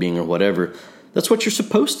or well-being or whatever, that's what you're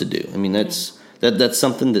supposed to do. I mean, that's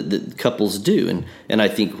something that couples do. And I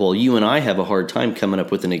think, well, you and I have a hard time coming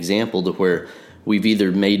up with an example to where we've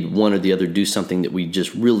either made one or the other do something that we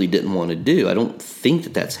just really didn't want to do. I don't think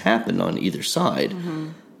that that's happened on either side. Mm-hmm.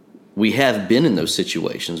 We have been in those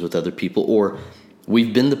situations with other people, or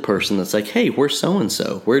we've been the person that's like, hey, where's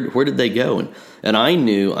so-and-so? Where did they go? And I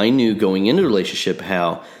knew going into the relationship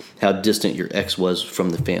how distant your ex was from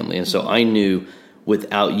the family. And so I knew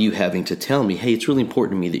without you having to tell me, hey, it's really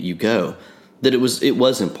important to me that you go, that it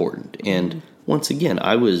was important. And once again,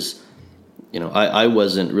 I was, I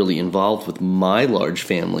wasn't really involved with my large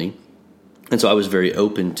family. And so I was very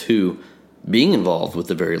open to being involved with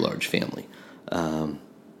a very large family.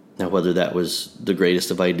 Now, whether that was the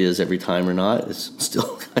greatest of ideas every time or not is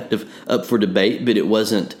still kind of up for debate, but it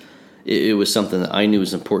wasn't. It was something that I knew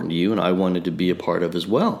was important to you, and I wanted to be a part of as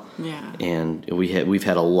well. Yeah. And we've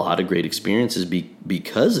had a lot of great experiences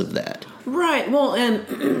because of that. Right. Well,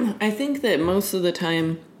 and I think that most of the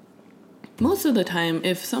time most of the time,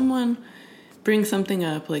 if someone brings something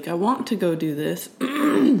up, like, I want to go do this,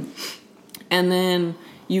 and then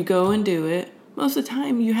you go and do it, most of the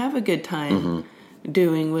time you have a good time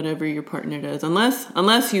doing whatever your partner does.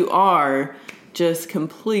 Unless you are just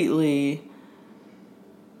completely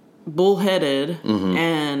bullheaded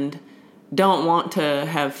and don't want to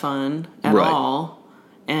have fun at all.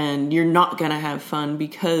 And you're not going to have fun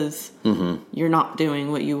because you're not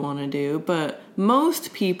doing what you want to do. But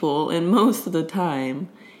most people, and most of the time,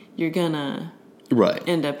 you're going to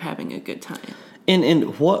end up having a good time.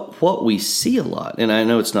 And what we see a lot, and I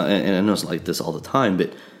know it's not, and I know it's like this all the time,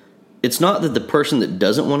 but it's not that the person that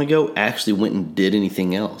doesn't want to go actually went and did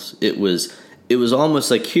anything else. It was almost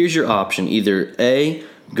like, here's your option. Either A,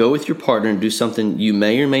 go with your partner and do something you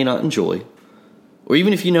may or may not enjoy, or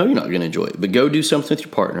even if you know you're not going to enjoy it, but go do something with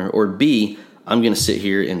your partner. Or B, I'm going to sit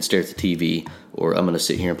here and stare at the TV, or I'm going to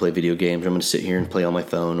sit here and play video games, or I'm going to sit here and play on my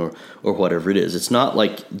phone, or whatever it is. It's not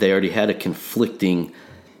like they already had a conflicting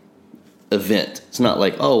event. It's not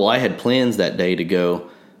like, oh, well, I had plans that day to go,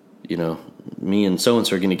 me and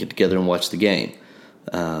so-and-so are going to get together and watch the game.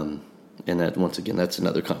 And that, once again, that's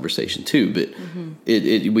another conversation too. But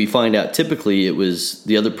we find out typically it was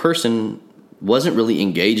the other person wasn't really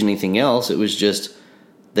engaged in anything else. It was just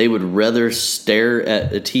they would rather stare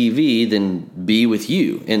at a TV than be with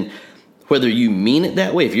you. And whether you mean it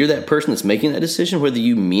that way, if you're that person that's making that decision, whether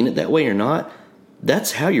you mean it that way or not,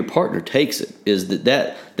 that's how your partner takes it, is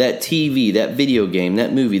that TV, that video game,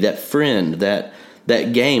 that movie, that friend, that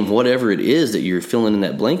game, whatever it is that you're filling in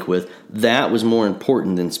that blank with, that was more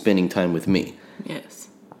important than spending time with me. Yes.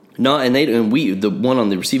 The one on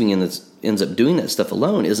the receiving end that ends up doing that stuff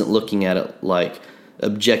alone isn't looking at it like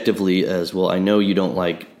objectively as, well, I know you don't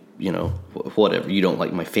like, whatever. You don't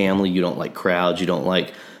like my family. You don't like crowds. You don't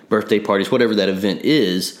like birthday parties, whatever that event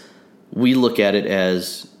is. We look at it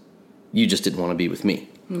as, you just didn't want to be with me.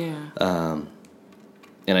 Yeah.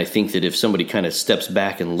 And I think that if somebody kind of steps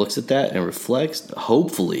back and looks at that and reflects,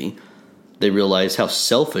 hopefully they realize how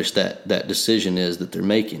selfish that decision is that they're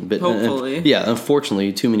making. But hopefully.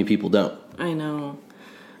 Unfortunately, too many people don't. I know.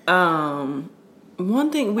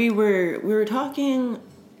 One thing we were talking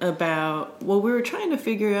about, we were trying to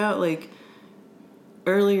figure out, like,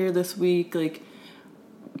 earlier this week, like,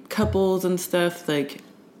 couples and stuff, like,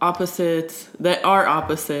 opposites that are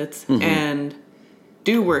opposites and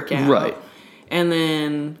do work out. Right.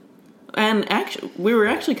 And actually, we were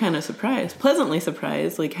actually kind of pleasantly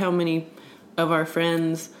surprised, like, how many of our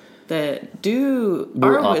friends that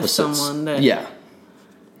are opposites. With someone that... Yeah.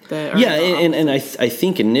 That are and I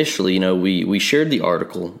think initially, we shared the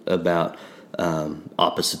article about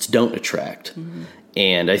opposites don't attract.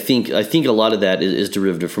 And I think a lot of that is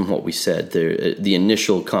derivative from what we said, the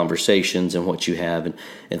initial conversations and what you have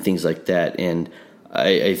and things like that. And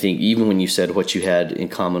I think even when you said what you had in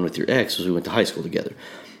common with your ex was we went to high school together.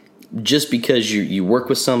 Just because you work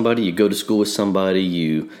with somebody, you go to school with somebody,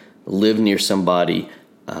 you live near somebody,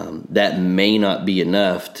 that may not be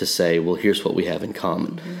enough to say, well, here's what we have in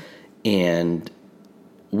common. And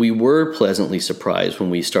we were pleasantly surprised when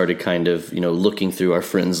we started kind of, looking through our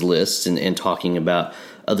friends' lists and talking about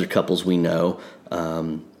other couples we know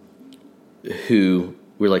who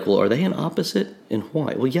we're like, well, are they an opposite and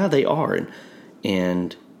why? Well, yeah, they are.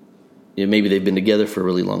 And maybe they've been together for a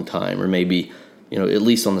really long time, or maybe, at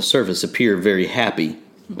least on the surface, appear very happy.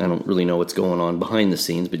 I don't really know what's going on behind the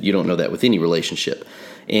scenes, but you don't know that with any relationship.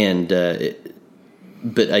 And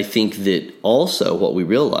but I think that also what we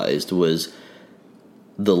realized was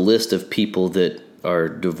the list of people that are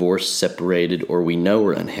divorced, separated, or we know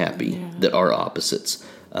are unhappy that are opposites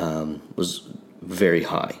was very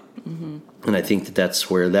high. And I think that's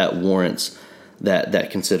where that warrants that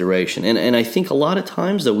consideration. And I think a lot of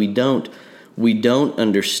times, though, we don't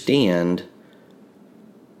understand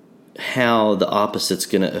how the opposite's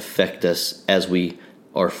going to affect us as we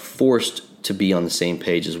are forced to be on the same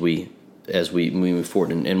page as we move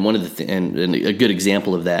forward. And one of the and a good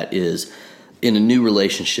example of that is in a new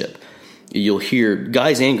relationship. You'll hear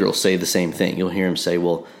guys and girls say the same thing. You'll hear them say,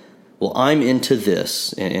 "Well, I'm into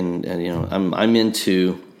this, and I'm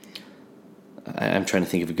into." I'm trying to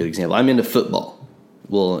think of a good example. I'm into football.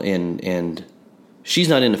 Well, and she's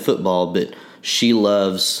not into football, but she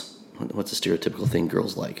loves, what's a stereotypical thing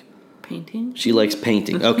girls like? Painting. She likes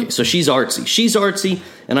painting. Okay, so she's artsy,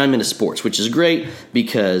 and I'm into sports, which is great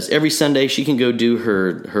because every Sunday she can go do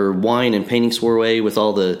her wine and painting soiree with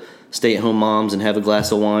all the stay-at-home moms and have a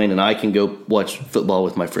glass of wine, and I can go watch football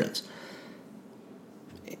with my friends.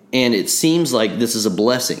 And it seems like this is a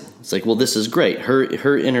blessing. It's like, well, this is great.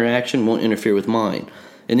 Her interaction won't interfere with mine.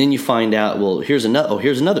 And then you find out, well, here's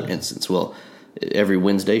another instance. Well, every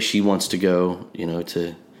Wednesday she wants to go,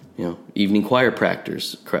 to evening choir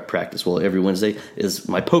practice. Well, every Wednesday is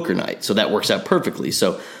my poker night, so that works out perfectly.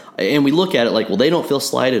 So, and we look at it like, well, they don't feel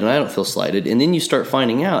slighted and I don't feel slighted, and then you start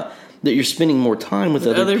finding out that you're spending more time with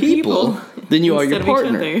other people than you are your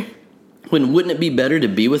partner. When wouldn't it be better to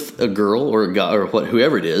be with a girl or a guy or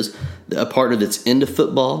whoever it is, a partner that's into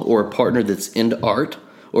football or a partner that's into art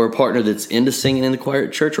or a partner that's into singing in the choir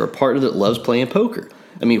at church or a partner that loves playing poker?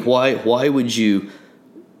 I mean, why would you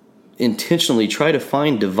intentionally try to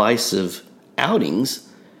find divisive outings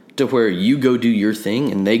to where you go do your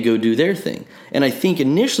thing and they go do their thing? And I think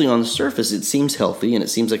initially on the surface it seems healthy and it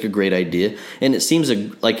seems like a great idea and it seems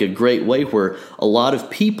like a great way where a lot of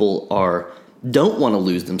people don't want to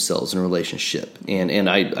lose themselves in a relationship. And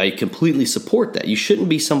I completely support that. You shouldn't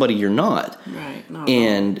be somebody you're not. Right.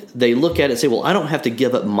 And they look at it and say, well, I don't have to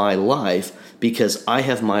give up my life because I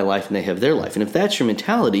have my life and they have their life. And if that's your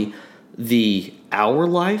mentality, our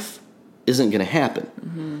life isn't going to happen.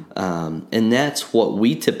 Mm-hmm. And that's what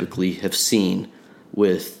we typically have seen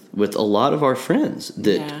with a lot of our friends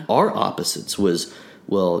that are opposites was,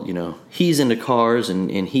 well, he's into cars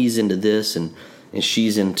and he's into this and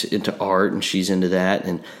she's into art and she's into that,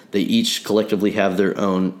 and they each collectively have their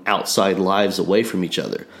own outside lives away from each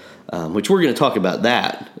other, which we're going to talk about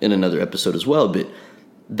that in another episode as well. But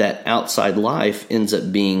that outside life ends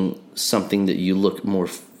up being something that you look more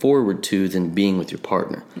forward to than being with your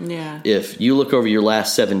partner. Yeah. If you look over your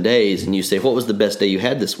last 7 days and you say, what was the best day you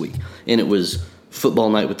had this week? And it was football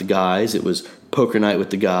night with the guys, it was poker night with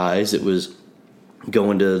the guys, it was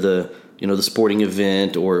going to the sporting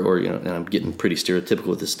event, or and I'm getting pretty stereotypical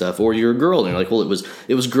with this stuff, or you're a girl and you're like, well,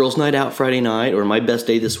 it was girls' night out Friday night, or my best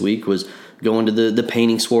day this week was going to the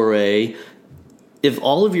painting soiree. If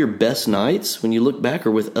all of your best nights, when you look back,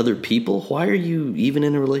 are with other people, why are you even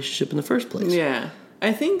in a relationship in the first place? Yeah.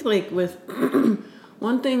 I think with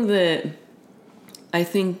one thing that I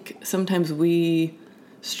think sometimes we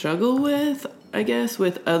struggle with, I guess,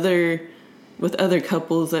 with other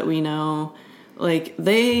couples that we know, like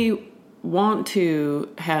they want to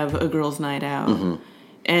have a girls' night out, mm-hmm.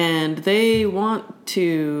 and they want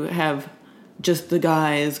to have just the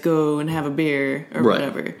guys go and have a beer or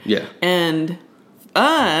whatever. Yeah. And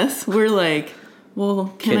us, we're like,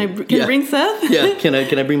 well, can I bring Seth? Yeah. Can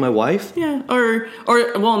I bring my wife? Yeah. Or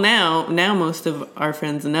well, now most of our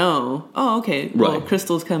friends know. Oh, okay. Well,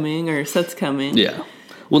 Crystal's coming or Seth's coming. Yeah.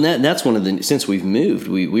 Well, that's one of the, since we've moved,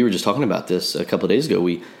 we were just talking about this a couple of days ago.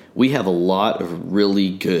 We have a lot of really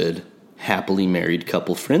good, happily married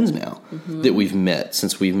couple friends now, mm-hmm. that we've met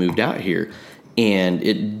since we've moved out here.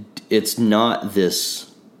 And it's not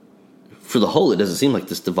this, for the whole, it doesn't seem like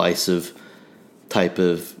this divisive type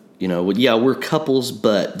of, we're couples,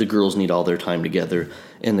 but the girls need all their time together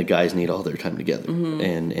and the guys need all their time together.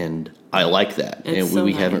 Mm-hmm. And I like that. It's and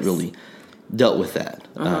we haven't really dealt with that.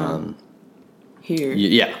 Uh-huh. Here.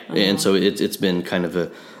 Yeah. Uh-huh. And so it's been kind of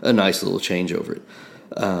a nice little change over it.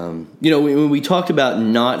 When we talked about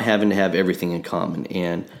not having to have everything in common,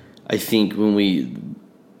 and I think when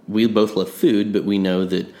we both love food, but we know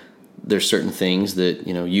that there's certain things that,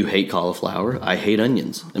 you hate cauliflower, I hate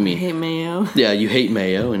onions. I hate mayo. Yeah, you hate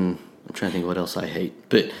mayo, and I'm trying to think what else I hate.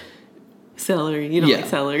 But celery. You don't like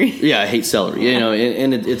celery. Yeah, I hate celery.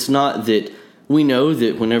 And it's not that we know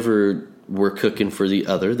that whenever we're cooking for the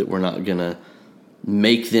other, that we're not gonna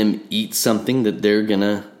make them eat something that they're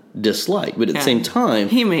gonna dislike, but at the same time,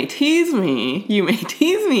 he may tease me. You may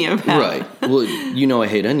tease me about. Right. Well, I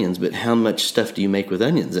hate onions, but how much stuff do you make with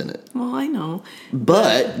onions in it? Well, I know.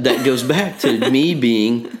 But that goes back to me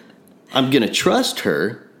being, I'm going to trust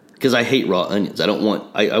her because I hate raw onions. I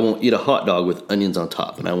won't eat a hot dog with onions on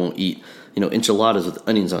top, and I won't eat, enchiladas with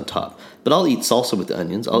onions on top. But I'll eat salsa with the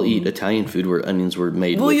onions. I'll eat Italian food where onions were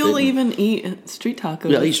made with it. Well, you'll even eat street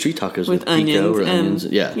tacos. Yeah, I'll eat street tacos with onions pico or onions.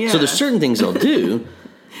 Yeah. So there's certain things I'll do.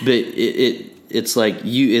 But it's like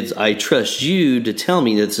I trust you to tell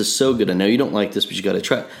me that this is so good. I know you don't like this, but you got to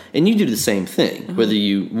try. And you do the same thing, uh-huh. whether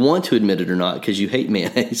you want to admit it or not, because you hate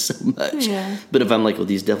mayonnaise so much. Yeah. But if I'm like, well,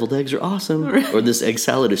 these deviled eggs are awesome, or this egg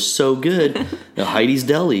salad is so good. Heidi's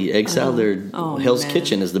Deli egg salad, Hell's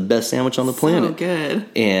Kitchen is the best sandwich on the planet. So good.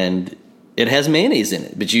 And it has mayonnaise in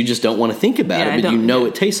it, but you just don't want to think about it. But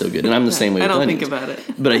it tastes so good. And I'm the same way with onions. I don't think about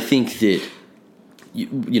it. But I think that.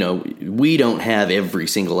 We don't have every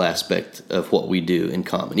single aspect of what we do in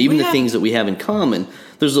common. Even the things that we have in common,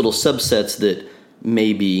 there's little subsets that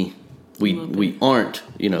maybe we aren't,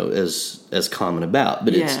 as common about.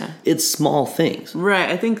 But it's small things. Right.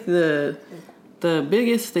 I think the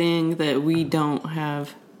biggest thing that we don't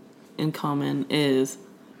have in common is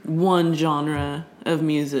one genre of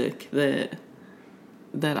music that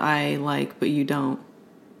that I like but you don't.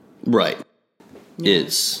 Right. Yeah.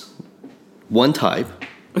 It's one type.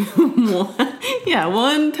 Yeah,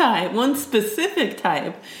 one type, one specific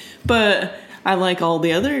type. But I like all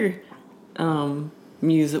the other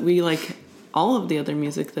music. We like all of the other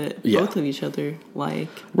music that both of each other like.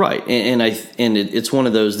 Right. It's one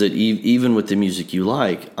of those that even with the music you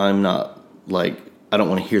like, I'm not like, I don't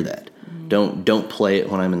want to hear that. Don't play it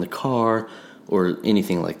when I'm in the car or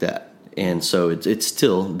anything like that. And so it's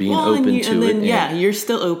still being open to it. And you're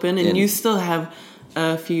still open, and you still have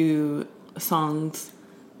a few songs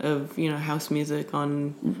of house music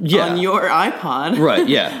on your iPod, right?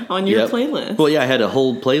 Yeah, on your playlist. Well, yeah, I had a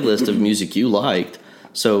whole playlist of music you liked.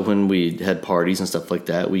 So when we had parties and stuff like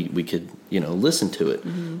that, we could listen to it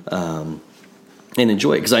and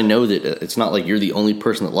enjoy it, because I know that it's not like you're the only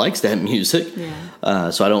person that likes that music. Yeah.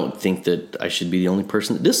 So I don't think that I should be the only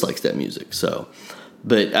person that dislikes that music. So,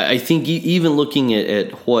 but I think even looking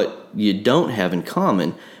at what you don't have in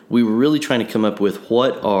common, we were really trying to come up with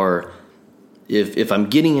what are, if I'm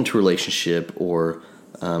getting into a relationship or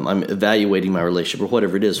I'm evaluating my relationship or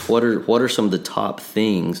whatever it is, what are some of the top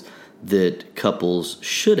things that couples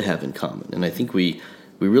should have in common? And I think we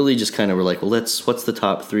really just kind of were like, well, what's the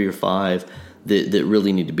top 3 or 5 that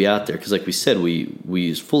really need to be out there? Because like we said,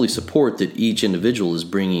 we fully support that each individual is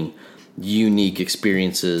bringing unique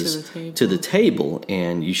experiences to the table,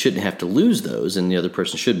 and you shouldn't have to lose those, and the other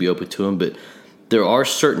person should be open to them. But there are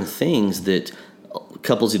certain things that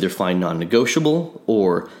couples either find non-negotiable,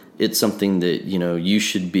 or it's something that you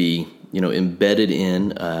should be embedded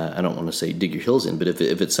in. I don't want to say dig your heels in, but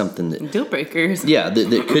if it's something that deal breakers,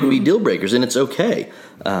 that could be deal breakers, and it's okay.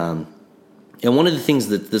 And one of the things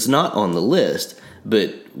that's not on the list,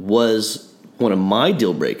 but was one of my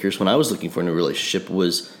deal breakers when I was looking for a new relationship,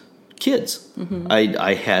 was kids. Mm-hmm.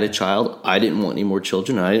 I had a child. I didn't want any more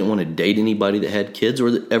children. I didn't want to date anybody that had kids or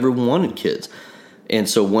that ever wanted kids. And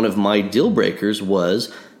so one of my deal breakers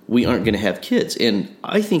was, we aren't going to have kids. And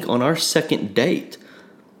I think on our second date,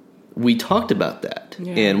 we talked about that.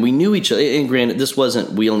 Yeah. And we knew each other. And granted, this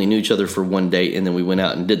wasn't, we only knew each other for one date and then we went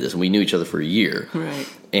out and did this. And we knew each other for a year. Right.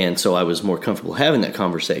 And so I was more comfortable having that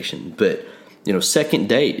conversation. But, second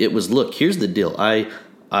date, it was, look, here's the deal. I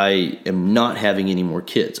am not having any more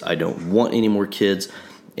kids. I don't want any more kids.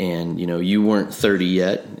 And, you weren't 30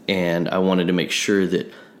 yet. And I wanted to make sure that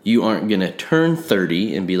you aren't going to turn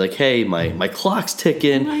 30 and be like, hey, my clock's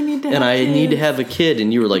ticking and I need to have a kid.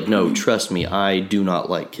 And you were like, no, trust me, I do not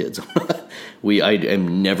like kids. I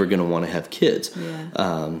am never going to want to have kids.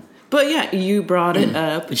 Yeah. But yeah, you brought it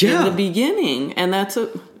up in the beginning, and that's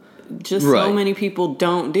what so many people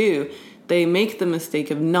don't do. They make the mistake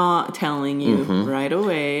of not telling you right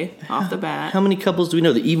away off the bat. How many couples do we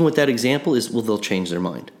know that even with that example they'll change their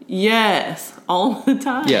mind? Yes, all the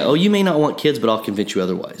time. Yeah, you may not want kids, but I'll convince you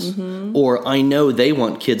otherwise. Mm-hmm. Or I know they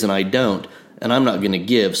want kids and I don't, and I'm not going to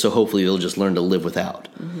give, so hopefully they'll just learn to live without.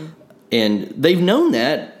 Mm-hmm. And they've known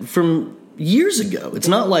that from years ago. It's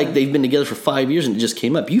not like they've been together for 5 years and it just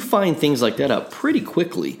came up. You find things like that out pretty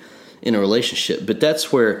quickly in a relationship. But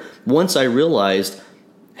that's where, once I realized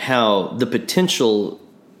how the potential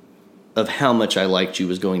of how much I liked you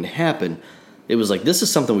was going to happen, it was like, this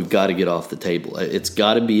is something we've got to get off the table. It's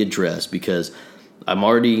got to be addressed, because I'm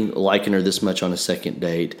already liking her this much on a second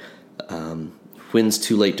date. When's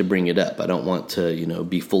too late to bring it up? I don't want to,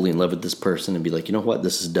 be fully in love with this person and be like, you know what,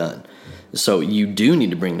 this is done. So you do need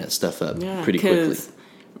to bring that stuff up pretty quickly.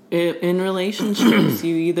 In relationships,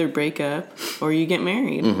 you either break up or you get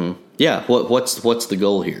married. Mm-hmm. Yeah. What's the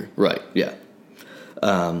goal here? Right. Yeah.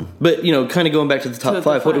 But kind of going back to the top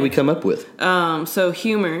 5, what did we come up with? So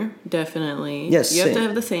humor, definitely. Yes, you have to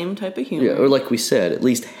have the same type of humor. Yeah, or like we said, at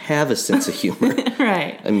least have a sense of humor.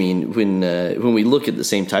 Right. I mean, when we look at the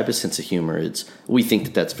same type of sense of humor, we think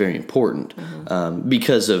that that's very important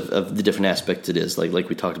because of the different aspects it is. Like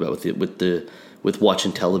we talked about with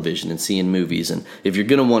watching television and seeing movies, and if you're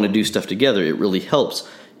going to want to do stuff together, it really helps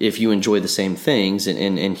if you enjoy the same things,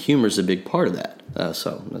 and humor is a big part of that.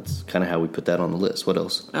 So that's kind of how we put that on the list. What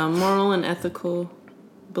else? Moral and ethical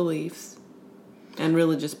beliefs and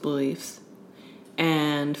religious beliefs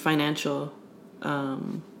and financial,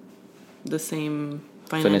 the same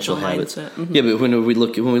financial habits. Mm-hmm. Yeah, but when we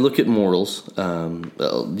look at morals, kind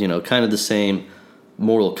of the same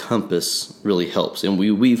moral compass really helps. And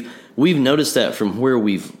we've noticed that from where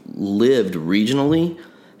we've lived regionally,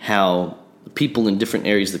 how people in different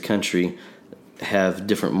areas of the country have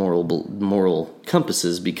different moral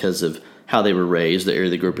compasses because of how they were raised, the area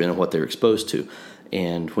they grew up in, and what they were exposed to.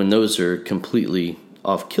 And when those are completely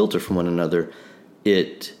off kilter from one another,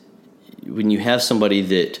 when you have somebody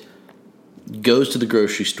that goes to the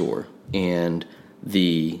grocery store and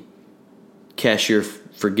the cashier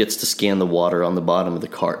forgets to scan the water on the bottom of the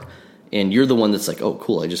cart, and you're the one that's like, oh,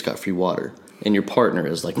 cool, I just got free water. And your partner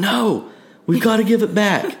is like, no, we've got to give it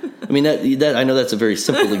back. I mean, that I know that's a very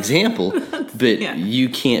simple example, but you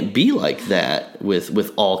can't be like that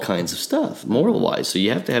with all kinds of stuff, moral-wise. So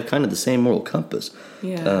you have to have kind of the same moral compass.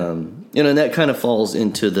 Yeah. And that kind of falls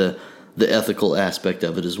into the ethical aspect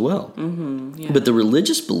of it as well. Mm-hmm. Yeah. But the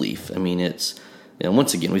religious belief, I mean, it's,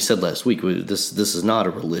 once again, we said last week, this is not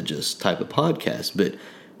a religious type of podcast, but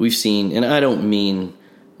we've seen, and I don't mean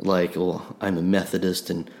like, well, I'm a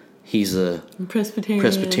Methodist and he's a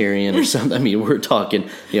Presbyterian or something. I mean, we're talking,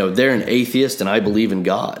 they're an atheist and I believe in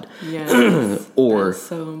God. Yeah. Or that's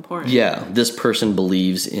so important. Yeah, this person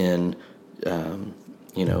believes in,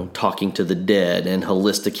 talking to the dead and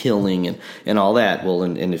holistic healing and all that. Well,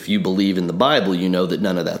 and if you believe in the Bible, you know that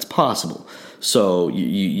none of that's possible. So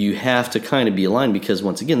you have to kind of be aligned, because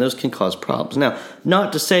once again, those can cause problems. Now,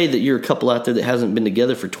 not to say that you're a couple out there that hasn't been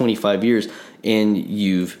together for 25 years and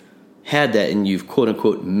you've had that and you've quote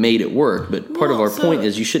unquote made it work, but part of our point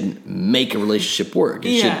is you shouldn't make a relationship work.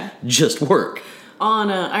 It should just work.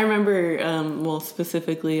 I remember,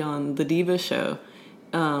 specifically on the Diva show,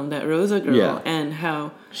 that Rosa girl, and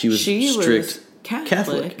how she was strict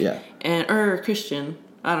Catholic, or Christian.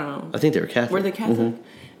 I don't know. I think they were Catholic. Were they Catholic? Mm-hmm.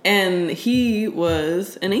 And he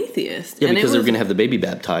was an atheist. Yeah, because they were going to have the baby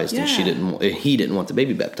baptized, and he didn't want the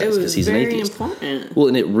baby baptized because he's an atheist. Important. Well,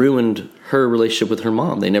 and it ruined her relationship with her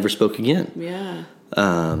mom. They never spoke again. Yeah.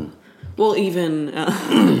 Even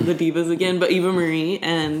the Divas again, but Eva Marie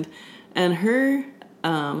and her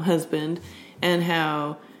husband, and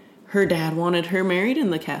how her dad wanted her married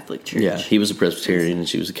in the Catholic Church. Yeah, he was a Presbyterian and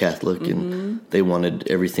she was a Catholic, and they wanted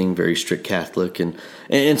everything very strict Catholic, and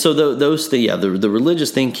so those things. Yeah, the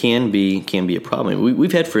religious thing can be a problem.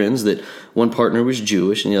 We've had friends that one partner was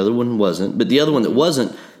Jewish and the other one wasn't, but the other one that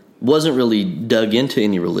wasn't really dug into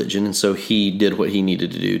any religion, and so he did what he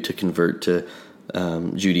needed to do to convert to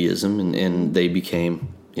Judaism, and they became,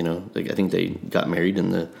 I think they got married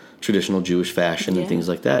in the traditional Jewish fashion and things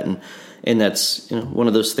like that, and that's one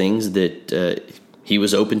of those things that he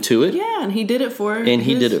was open to it. Yeah, and he did it for her. And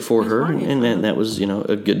he did it for her, and that was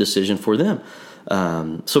a good decision for them.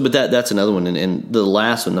 But that's another one, and the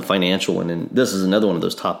last one, the financial one, and this is another one of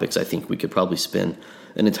those topics I think we could probably spend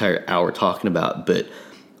an entire hour talking about. But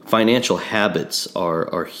financial habits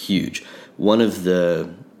are huge. One of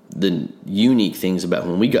the unique things about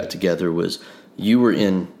when we got together was you were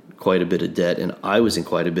in quite a bit of debt and I was in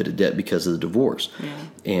quite a bit of debt because of the divorce. Yeah.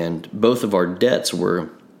 And both of our debts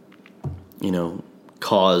were,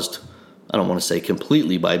 caused, I don't want to say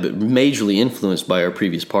completely but majorly influenced by our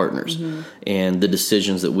previous partners and the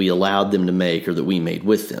decisions that we allowed them to make or that we made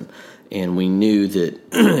with them. And we knew that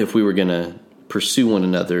if we were going to pursue one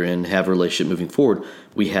another and have a relationship moving forward,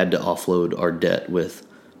 we had to offload our debt with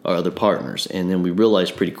our other partners. And then we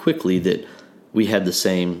realized pretty quickly that we had the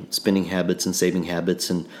same spending habits and saving habits,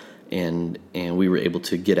 and we were able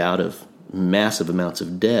to get out of massive amounts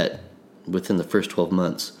of debt within the first 12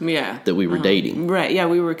 months that we were dating. Right, yeah,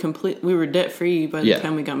 we were debt free by the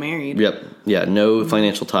time we got married. Yep. Yeah, no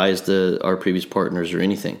financial ties to our previous partners or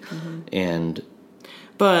anything.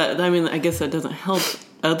 But I mean, I guess that doesn't help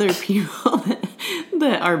other people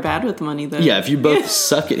that are bad with money, though. Yeah, if you both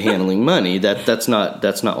suck at handling money, that's not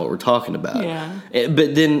what we're talking about. Yeah.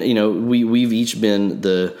 But then, we've each been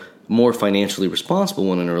the more financially responsible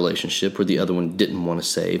one in a relationship, where the other one didn't want to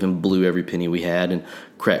save and blew every penny we had and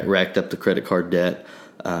racked up the credit card debt.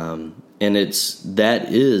 And that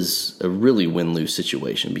is a really win-lose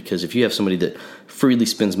situation, because if you have somebody that freely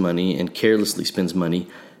spends money and carelessly spends money,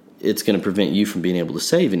 it's going to prevent you from being able to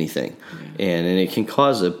save anything. Yeah. And it can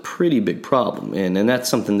cause a pretty big problem. And that's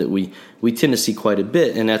something that we tend to see quite a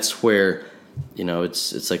bit. And that's where,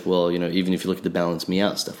 it's like, well, even if you look at the balance me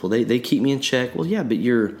out stuff, well, they keep me in check. Well, yeah, but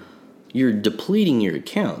you're depleting your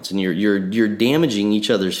accounts, and you're damaging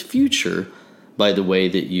each other's future by the way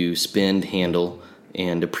that you spend, handle,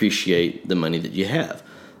 and appreciate the money that you have.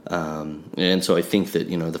 And so I think that,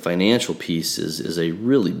 the financial piece is a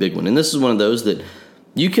really big one. And this is one of those that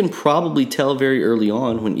you can probably tell very early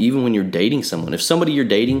on, even when you're dating someone. If somebody you're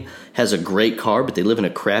dating has a great car, but they live in a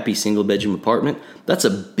crappy single-bedroom apartment, that's a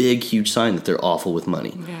big, huge sign that they're awful with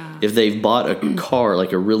money. Yeah. If they've bought a car,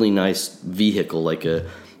 like a really nice vehicle, like a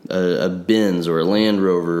Benz or a Land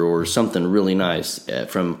Rover or something really nice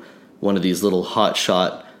from one of these little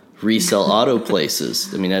hotshot resale auto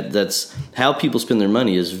places. I mean, that's how people spend their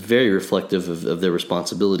money is very reflective of their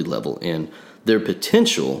responsibility level and their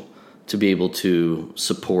potential to be able to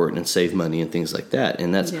support and save money and things like that.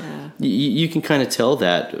 And that's you can kind of tell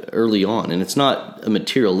that early on. And it's not a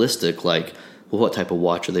materialistic like, well, what type of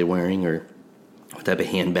watch are they wearing, or what type of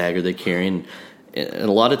handbag are they carrying? And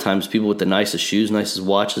a lot of times people with the nicest shoes, nicest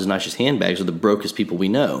watches, nicest handbags are the brokest people we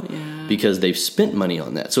know because they've spent money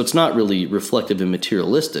on that. So it's not really reflective and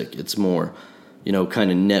materialistic. It's more,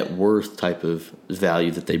 kind of net worth type of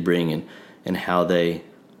value that they bring and how they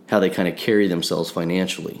kind of carry themselves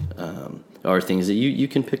financially are things that you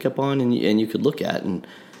can pick up on and you could look at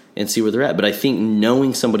and see where they're at. But I think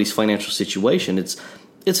knowing somebody's financial situation,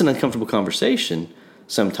 it's an uncomfortable conversation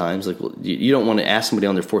sometimes. Like, well, you don't want to ask somebody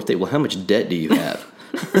on their fourth date, well, how much debt do you have?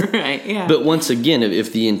 Right, yeah. But once again,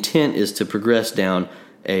 if the intent is to progress down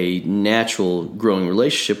a natural growing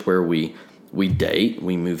relationship where we date,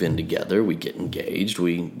 we move in together, we get engaged,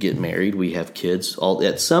 we get married, we have kids, all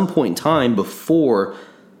at some point in time before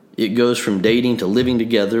it goes from dating to living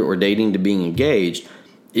together or dating to being engaged,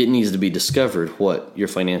 it needs to be discovered what your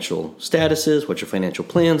financial status is, what your financial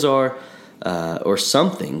plans are, or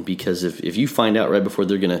something, because if you find out right before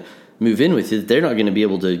they're going to move in with you, they're not going to be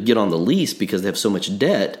able to get on the lease because they have so much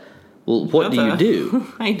debt. Well, what do you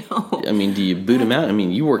do? I know. I mean, do you boot them out? I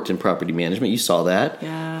mean, you worked in property management. You saw that.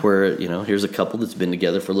 Yeah. Where, here's a couple that's been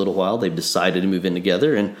together for a little while. They've decided to move in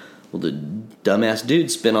together. And, well, the dumbass dude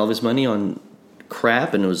spent all of his money on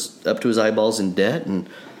crap and was up to his eyeballs in debt. And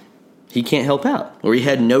he can't help out. Or he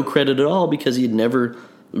had no credit at all because he had never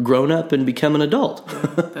grown up and become an adult.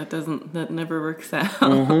 That never works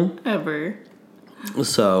out. Ever.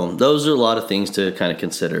 So those are a lot of things to kind of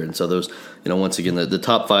consider. And so those, once again, the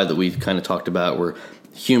top 5 that we've kind of talked about were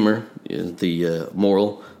humor, the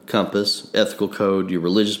moral compass, ethical code, your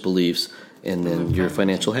religious beliefs, and then your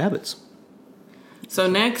financial habits. So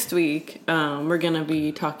next week, we're going to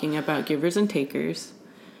be talking about givers and takers.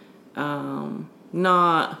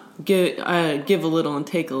 Not give a little and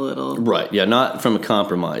take a little. Right, yeah, not from a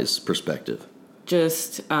compromise perspective.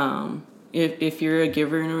 Just if you're a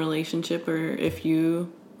giver in a relationship or if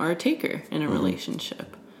you are a taker in a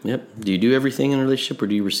relationship. Yep. Do you do everything in a relationship or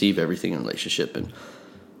do you receive everything in a relationship?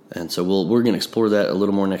 And so we're going to explore that a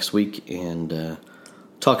little more next week and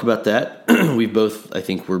talk about that. We're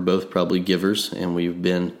both probably givers, and we've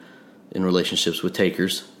been in relationships with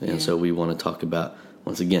takers. And so we want to talk about,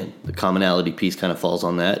 once again, the commonality piece kind of falls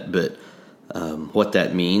on that, but what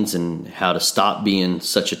that means and how to stop being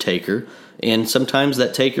such a taker. And sometimes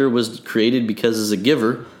that taker was created because as a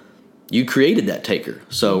giver, you created that taker.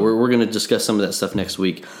 So we're going to discuss some of that stuff next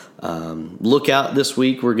week. Look out this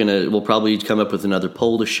week. We'll probably come up with another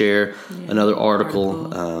poll to share, another article.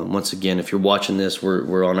 Once again, if you're watching this,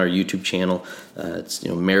 we're on our YouTube channel. It's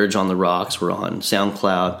Marriage on the Rocks. We're on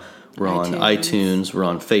SoundCloud. We're on iTunes. We're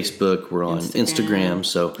on Facebook. We're on Instagram.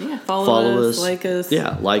 So follow us, like us.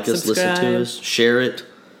 Yeah, like us, listen to us, share it,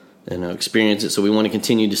 and experience it. So we want to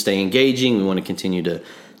continue to stay engaging. We want to continue to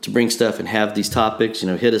bring stuff and have these topics.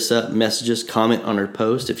 Hit us up, message us, comment on our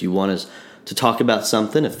post if you want us to talk about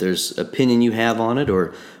something. If there's opinion you have on it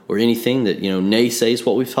or anything that naysays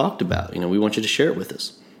what we've talked about, we want you to share it with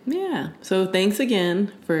us. Yeah. So thanks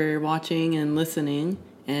again for watching and listening,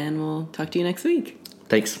 and we'll talk to you next week.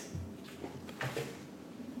 Thanks.